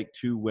can't take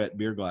 2 wet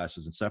beer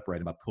glasses and separate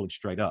them by pulling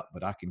straight up,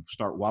 but I can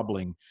start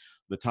wobbling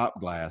the top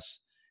glass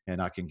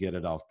and I can get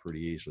it off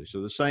pretty easily.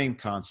 So the same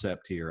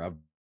concept here.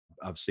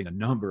 I've seen a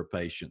number of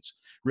patients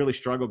really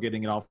struggle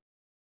getting it off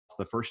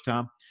the first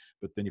time,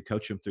 but then you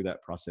coach them through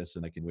that process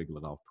and they can wiggle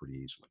it off pretty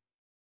easily.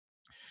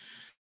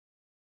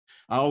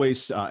 I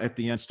always, at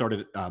the end,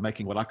 started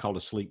making what I call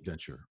a sleep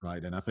denture,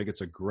 right? And I think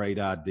it's a great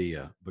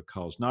idea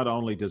because not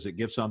only does it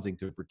give something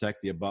to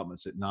protect the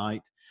abutments at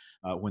night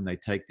when they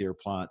take their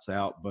appliance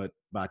out, but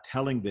by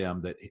telling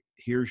them that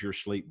here's your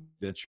sleep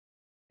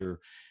denture,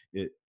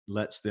 it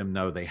lets them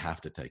know they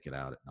have to take it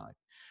out at night.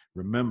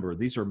 Remember,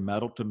 these are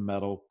metal to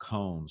metal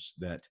cones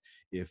that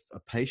if a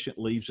patient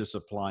leaves this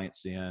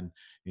appliance in,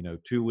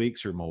 2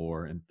 weeks or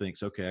more and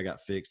thinks, okay, I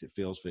got fixed, it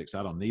feels fixed,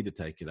 I don't need to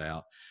take it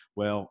out.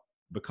 Well,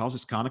 because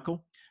it's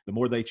conical, the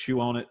more they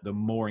chew on it, the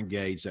more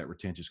engaged that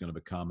retention is going to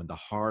become and the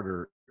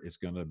harder it's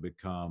going to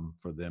become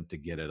for them to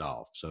get it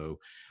off. So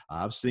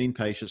I've seen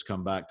patients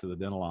come back to the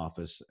dental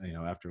office,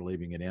 after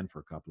leaving it in for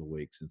a couple of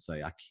weeks and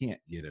say, I can't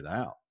get it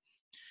out.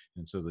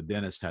 And so the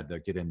dentist had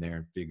to get in there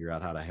and figure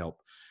out how to help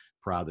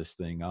pry this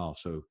thing off.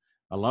 So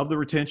I love the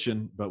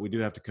retention, but we do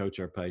have to coach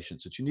our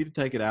patients that you need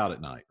to take it out at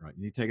night, right?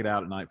 You need to take it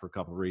out at night for a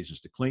couple of reasons: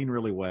 to clean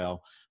really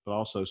well, but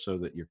also so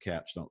that your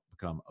caps don't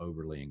become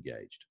overly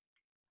engaged.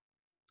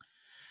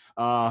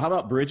 How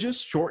about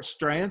bridges, short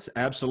strands?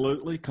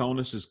 Absolutely.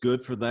 Conus is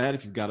good for that.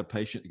 If you've got a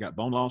patient, you got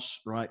bone loss,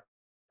 right?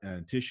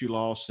 And tissue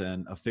loss,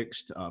 and a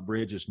fixed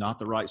bridge is not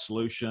the right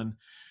solution.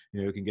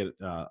 You can get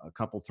a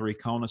couple, 3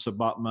 conus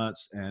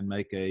abutments and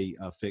make a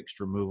fixed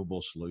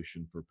removable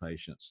solution for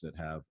patients that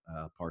have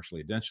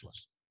partially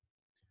edentulous.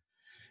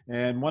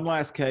 And one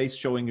last case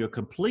showing you a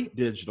complete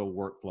digital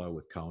workflow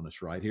with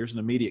conus, right? Here's an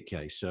immediate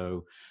case.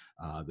 So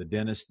the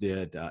dentist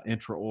did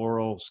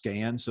intraoral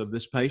scans of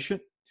this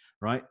patient,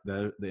 right?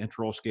 The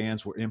intraoral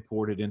scans were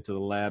imported into the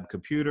lab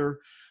computer.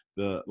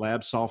 The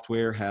lab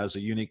software has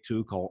a unique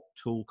tool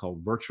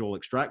called virtual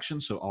extraction.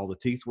 So all the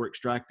teeth were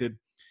extracted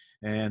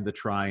and the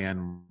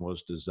try-in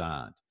was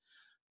designed.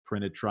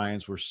 Printed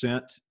try-ins were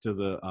sent to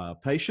the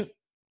patient.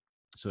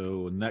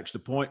 So next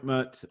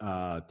appointment,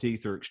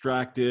 teeth are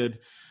extracted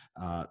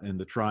and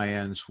the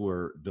try-ins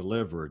were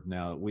delivered.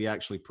 Now, we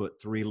actually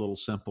put 3 little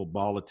simple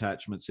ball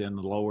attachments in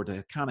the lower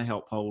to kind of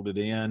help hold it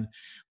in.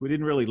 We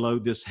didn't really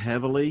load this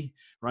heavily,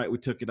 right? We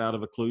took it out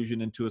of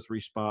occlusion in 2 or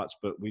 3 spots,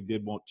 but we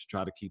did want to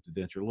try to keep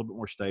the denture a little bit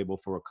more stable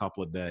for a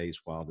couple of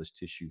days while this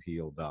tissue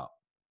healed up.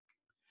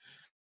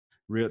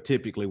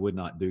 Typically would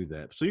not do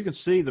that. So you can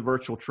see the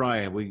virtual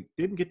try-in. We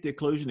didn't get the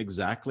occlusion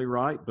exactly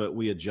right, but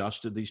we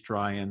adjusted these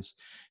try-ins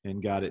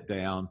and got it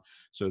down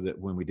so that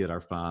when we did our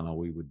final,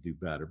 we would do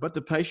better. But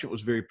the patient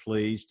was very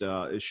pleased.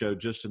 It showed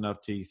just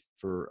enough teeth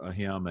for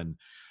him, and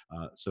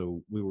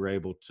so we were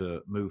able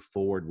to move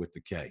forward with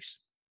the case.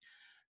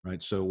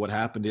 Right. So what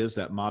happened is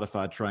that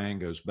modified try-in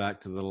goes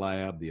back to the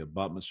lab. The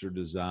abutments are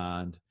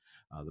designed.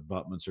 The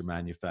abutments are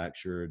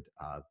manufactured.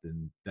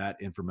 Then that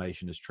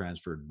information is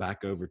transferred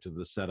back over to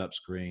the setup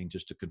screen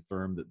just to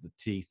confirm that the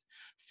teeth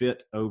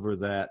fit over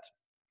that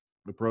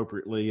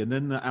appropriately. And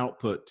then the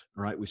output,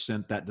 right? We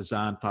sent that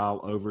design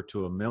file over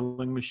to a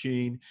milling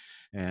machine,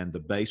 and the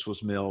base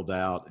was milled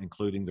out,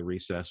 including the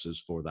recesses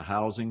for the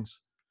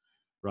housings,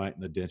 right?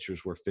 And the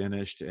dentures were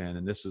finished. And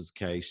in this is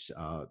the case,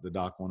 the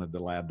doc wanted the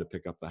lab to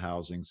pick up the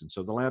housings. And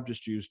so the lab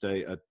just used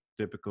a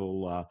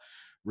typical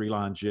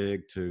reline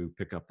jig to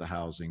pick up the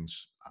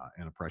housings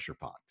in a pressure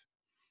pot,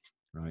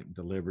 right?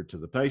 Delivered to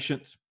the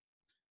patient.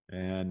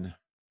 And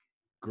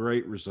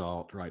great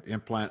result, right?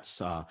 Implants,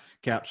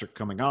 caps are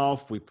coming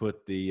off. We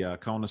put the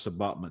conus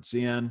abutments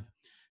in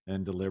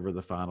and deliver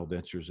the final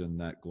dentures in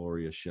that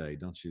glorious shade.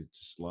 Don't you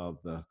just love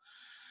the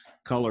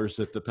colors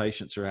that the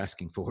patients are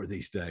asking for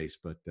these days?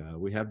 But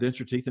we have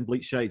denture teeth and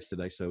bleach shades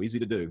today, so easy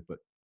to do. But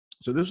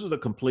so this is a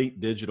complete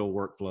digital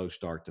workflow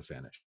start to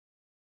finish.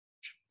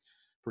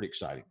 Pretty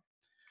exciting.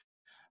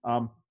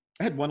 I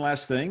had one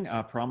last thing.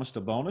 I promised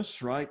a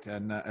bonus, right?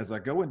 And as I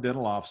go in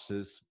dental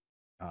offices,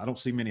 I don't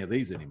see many of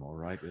these anymore,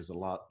 right? There's a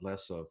lot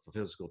less of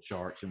physical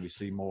charts, and we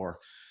see more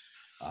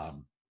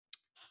um,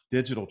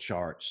 digital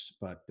charts.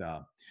 But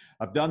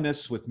I've done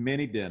this with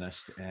many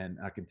dentists, and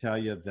I can tell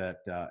you that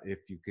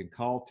if you can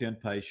call 10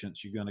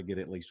 patients, you're going to get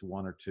at least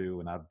one or two.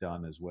 And I've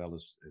done as well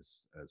as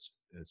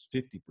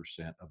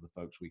 50% of the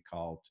folks we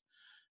called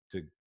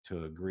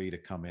to agree to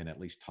come in, at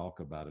least talk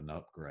about an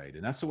upgrade.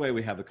 And that's the way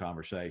we have the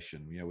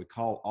conversation. You know, we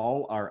call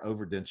all our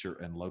overdenture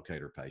and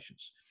locator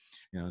patients,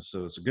 you know,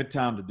 so it's a good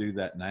time to do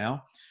that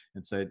now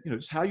and say, you know,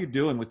 just how you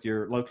doing with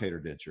your locator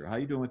denture? How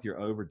you doing with your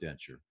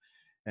overdenture?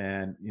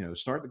 And, you know,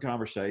 start the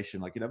conversation.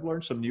 Like, you know, I've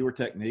learned some newer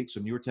techniques.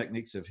 Some newer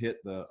techniques have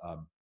hit the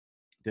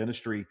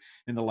dentistry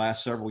in the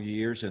last several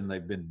years, and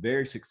they've been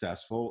very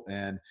successful.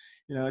 And,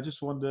 you know, I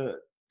just wanted to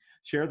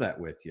share that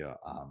with you.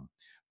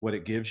 What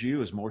it gives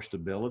you is more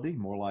stability,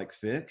 more like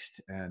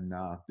fixed. And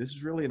this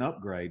is really an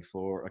upgrade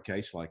for a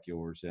case like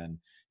yours. And,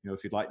 you know,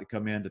 if you'd like to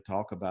come in to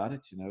talk about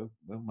it, you know,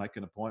 we'll make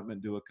an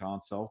appointment, do a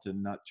consult,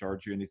 and not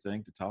charge you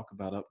anything to talk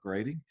about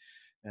upgrading.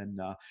 And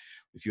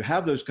if you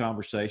have those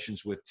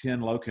conversations with 10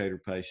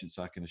 locator patients,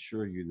 I can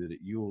assure you that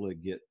you will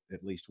get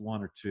at least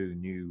one or two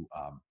new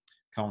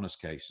conus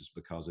cases,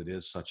 because it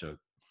is such a,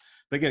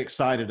 they get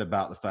excited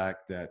about the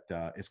fact that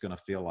it's going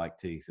to feel like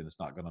teeth and it's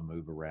not going to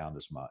move around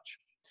as much.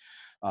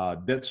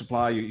 Dent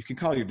supply, you can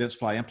call your dent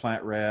supply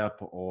implant rep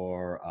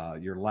or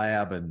your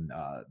lab, and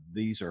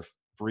these are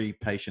free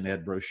patient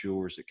ed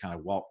brochures that kind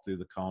of walk through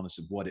the conus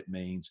and what it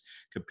means,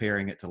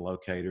 comparing it to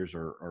locators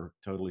or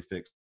totally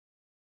fixed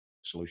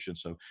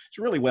solutions. So it's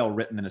really well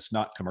written, and it's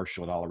not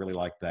commercial at all. I really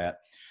like that.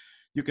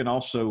 You can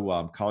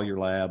also call your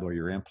lab or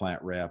your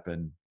implant rep,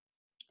 and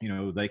you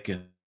know, they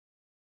can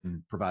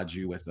provide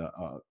you with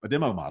a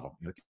demo model.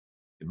 You know,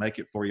 can make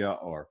it for you,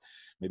 or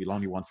maybe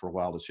loan you one for a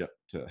while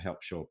to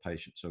help show a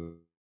patient. So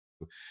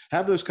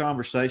have those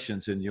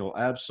conversations, and you'll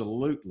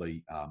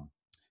absolutely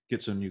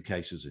get some new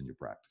cases in your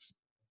practice.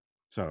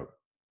 So,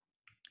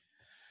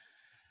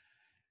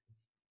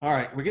 all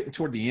right, we're getting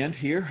toward the end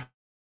here.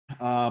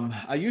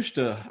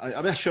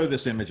 I show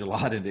this image a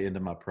lot into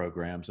my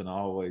programs, and I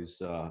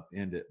always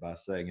end it by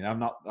saying, you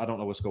know, I don't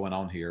know what's going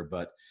on here,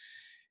 but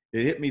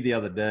it hit me the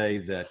other day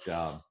that,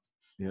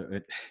 you know,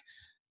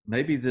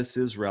 maybe this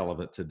is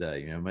relevant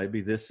today. You know,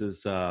 maybe this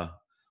is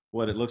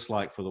what it looks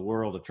like for the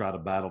world to try to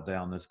battle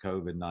down this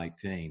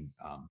COVID-19.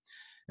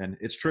 And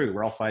it's true,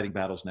 we're all fighting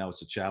battles now.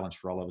 It's a challenge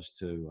for all of us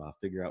to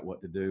figure out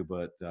what to do.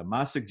 But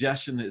my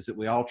suggestion is that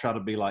we all try to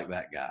be like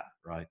that guy,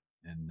 right?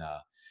 And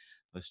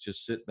let's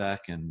just sit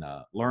back and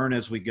learn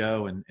as we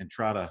go, and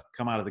try to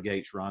come out of the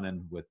gates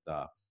running with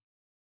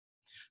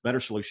better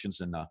solutions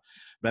and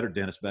better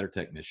dentists, better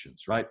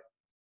technicians, right?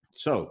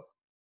 So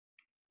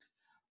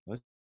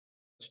let's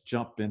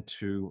jump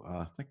into,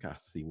 I think I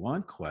see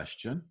one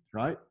question,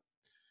 right?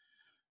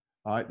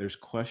 All right, there's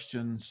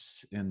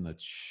questions in the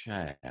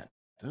chat.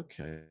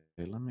 Okay,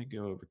 let me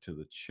go over to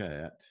the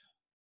chat.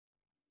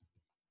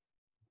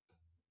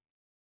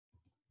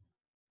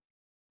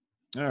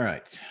 All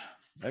right,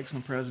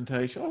 excellent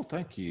presentation. Oh,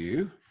 thank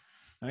you.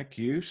 Thank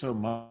you so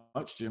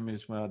much, Jimmy.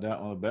 Smiled out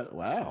on the bet.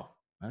 Wow,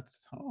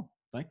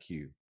 thank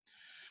you.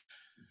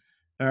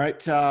 All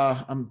right,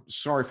 I'm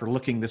sorry for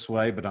looking this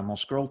way, but I'm gonna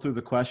scroll through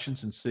the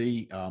questions and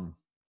see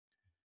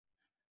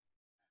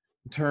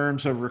in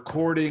terms of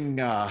recording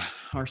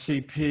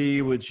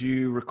RCP, would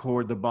you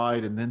record the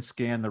bite and then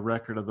scan the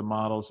record of the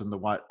models and the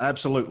white?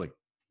 Absolutely.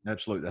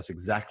 Absolutely. That's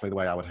exactly the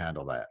way I would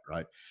handle that,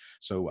 right?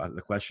 So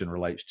the question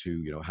relates to,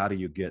 you know, how do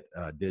you get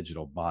a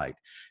digital bite?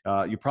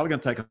 You're probably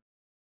going to take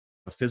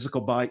a physical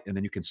bite, and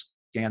then you can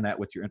scan that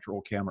with your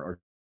intraoral camera, or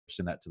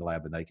send that to the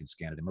lab and they can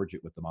scan it and merge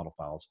it with the model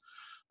files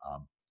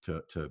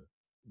to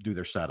do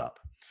their setup.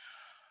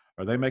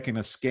 Are they making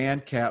a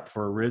scan cap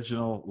for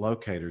original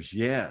locators?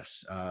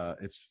 Yes, I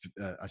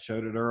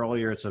showed it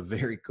earlier. It's a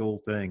very cool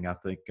thing. I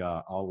think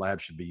all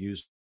labs should be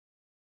using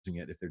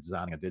it if they're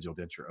designing a digital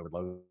denture over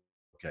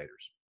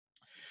locators.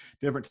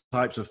 Different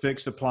types of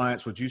fixed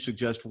appliance. Would you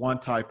suggest one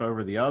type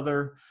over the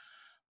other?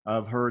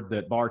 I've heard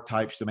that bar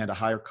types demand a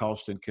higher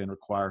cost and can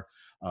require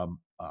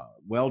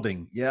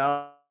welding.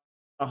 Yeah,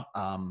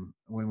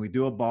 when we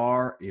do a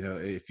bar,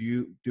 if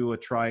you do a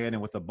try-in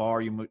and with a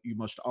bar, you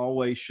must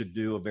always should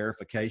do a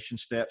verification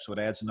step. So it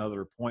adds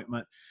another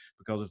appointment,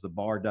 because if the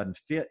bar doesn't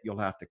fit, you'll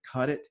have to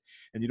cut it,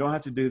 and you don't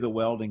have to do the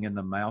welding in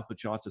the mouth,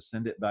 but you'll have to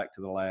send it back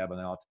to the lab and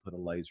they'll have to put a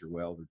laser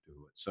welder to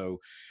it. So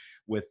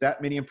with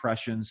that many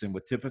impressions and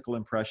with typical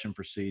impression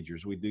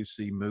procedures, we do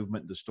see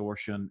movement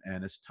distortion,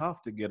 and it's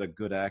tough to get a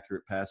good,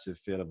 accurate passive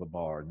fit of a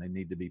bar, and they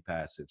need to be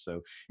passive.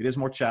 So it is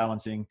more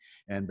challenging,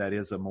 and that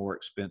is a more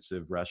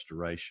expensive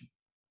restoration.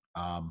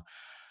 Um,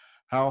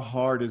 how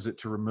hard is it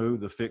to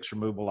remove the fixed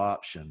removal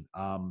option?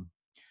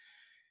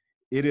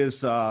 It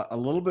is a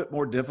little bit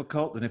more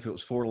difficult than if it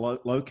was for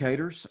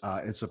locators.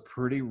 It's a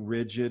pretty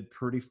rigid,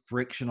 pretty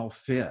frictional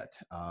fit,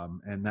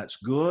 and that's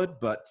good,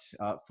 but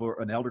for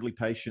an elderly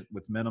patient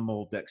with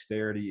minimal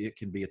dexterity, it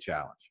can be a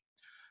challenge.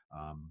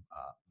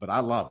 But I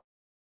love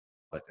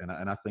it,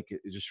 and I think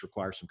it just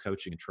requires some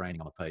coaching and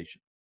training on a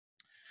patient.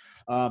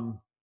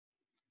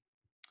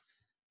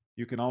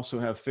 You can also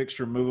have fixed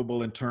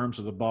removable in terms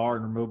of the bar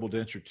and removable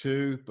denture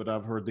too, but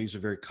I've heard these are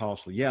very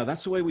costly. Yeah,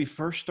 that's the way we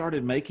first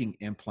started making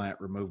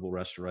implant removable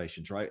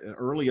restorations, right?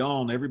 Early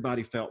on,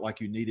 everybody felt like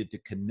you needed to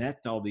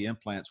connect all the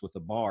implants with the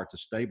bar to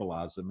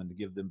stabilize them and to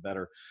give them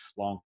better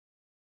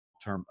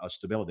long-term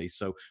stability.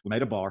 So we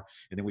made a bar,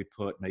 and then we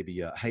put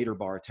maybe a Hader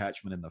bar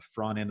attachment in the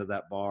front end of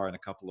that bar and a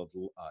couple of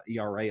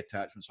ERA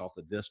attachments off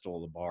the distal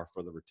of the bar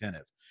for the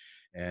retentive.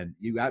 And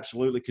you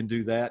absolutely can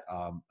do that.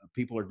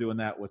 People are doing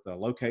that with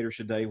locators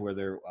today, where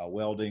they're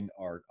welding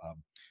or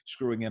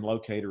screwing in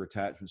locator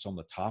attachments on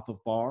the top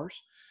of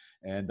bars.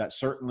 And that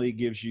certainly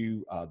gives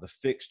you the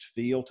fixed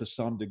feel to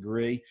some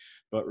degree.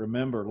 But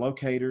remember,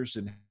 locators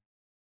and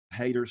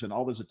Haders and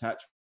all those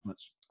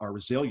attachments are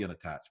resilient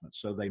attachments,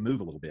 so they move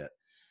a little bit,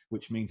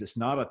 which means it's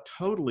not a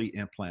totally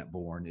implant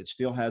borne. It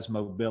still has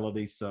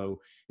mobility,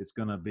 so it's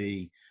going to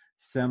be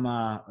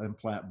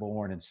semi-implant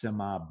borne and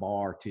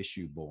semi-bar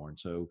tissue borne.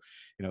 So,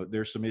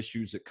 there's some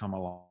issues that come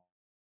along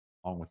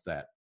with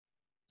that.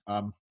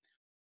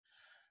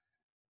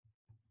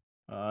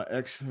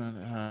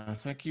 Excellent. I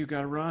think you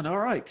got to run. All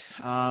right.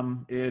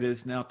 It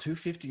is now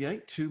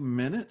 2:58, 2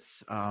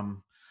 minutes.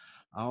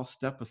 I'll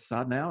step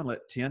aside now and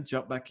let Tien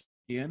jump back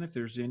in if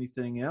there's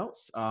anything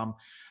else.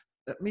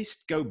 Let me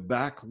go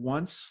back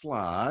one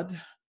slide.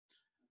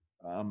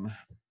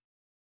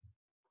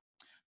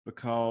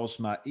 Because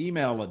my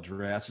email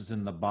address is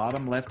in the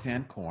bottom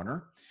left-hand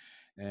corner.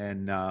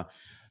 And the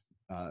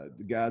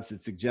guys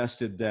had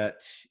suggested that,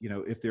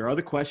 if there are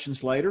other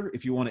questions later,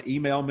 if you want to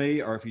email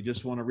me or if you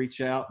just want to reach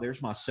out, there's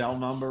my cell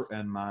number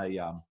and my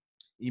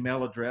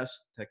email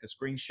address. Take a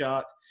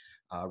screenshot,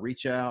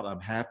 reach out. I'm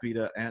happy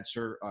to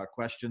answer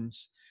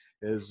questions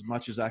as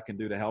much as I can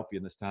do to help you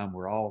in this time.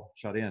 We're all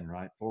shut in,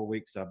 right? 4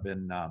 weeks I've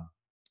been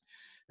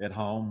at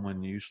home,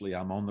 when usually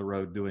I'm on the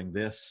road doing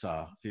this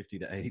 50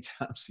 to 80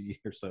 times a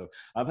year. So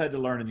I've had to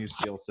learn a new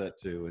skill set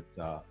too.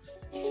 It's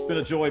been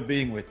a joy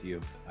being with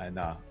you, and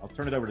I'll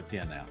turn it over to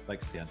Tien now.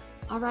 Thanks, Tien.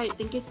 All right.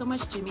 Thank you so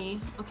much,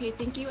 Jimmy. Okay.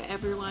 Thank you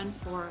everyone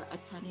for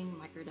attending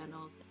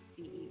MicroDental's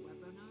CE webinar.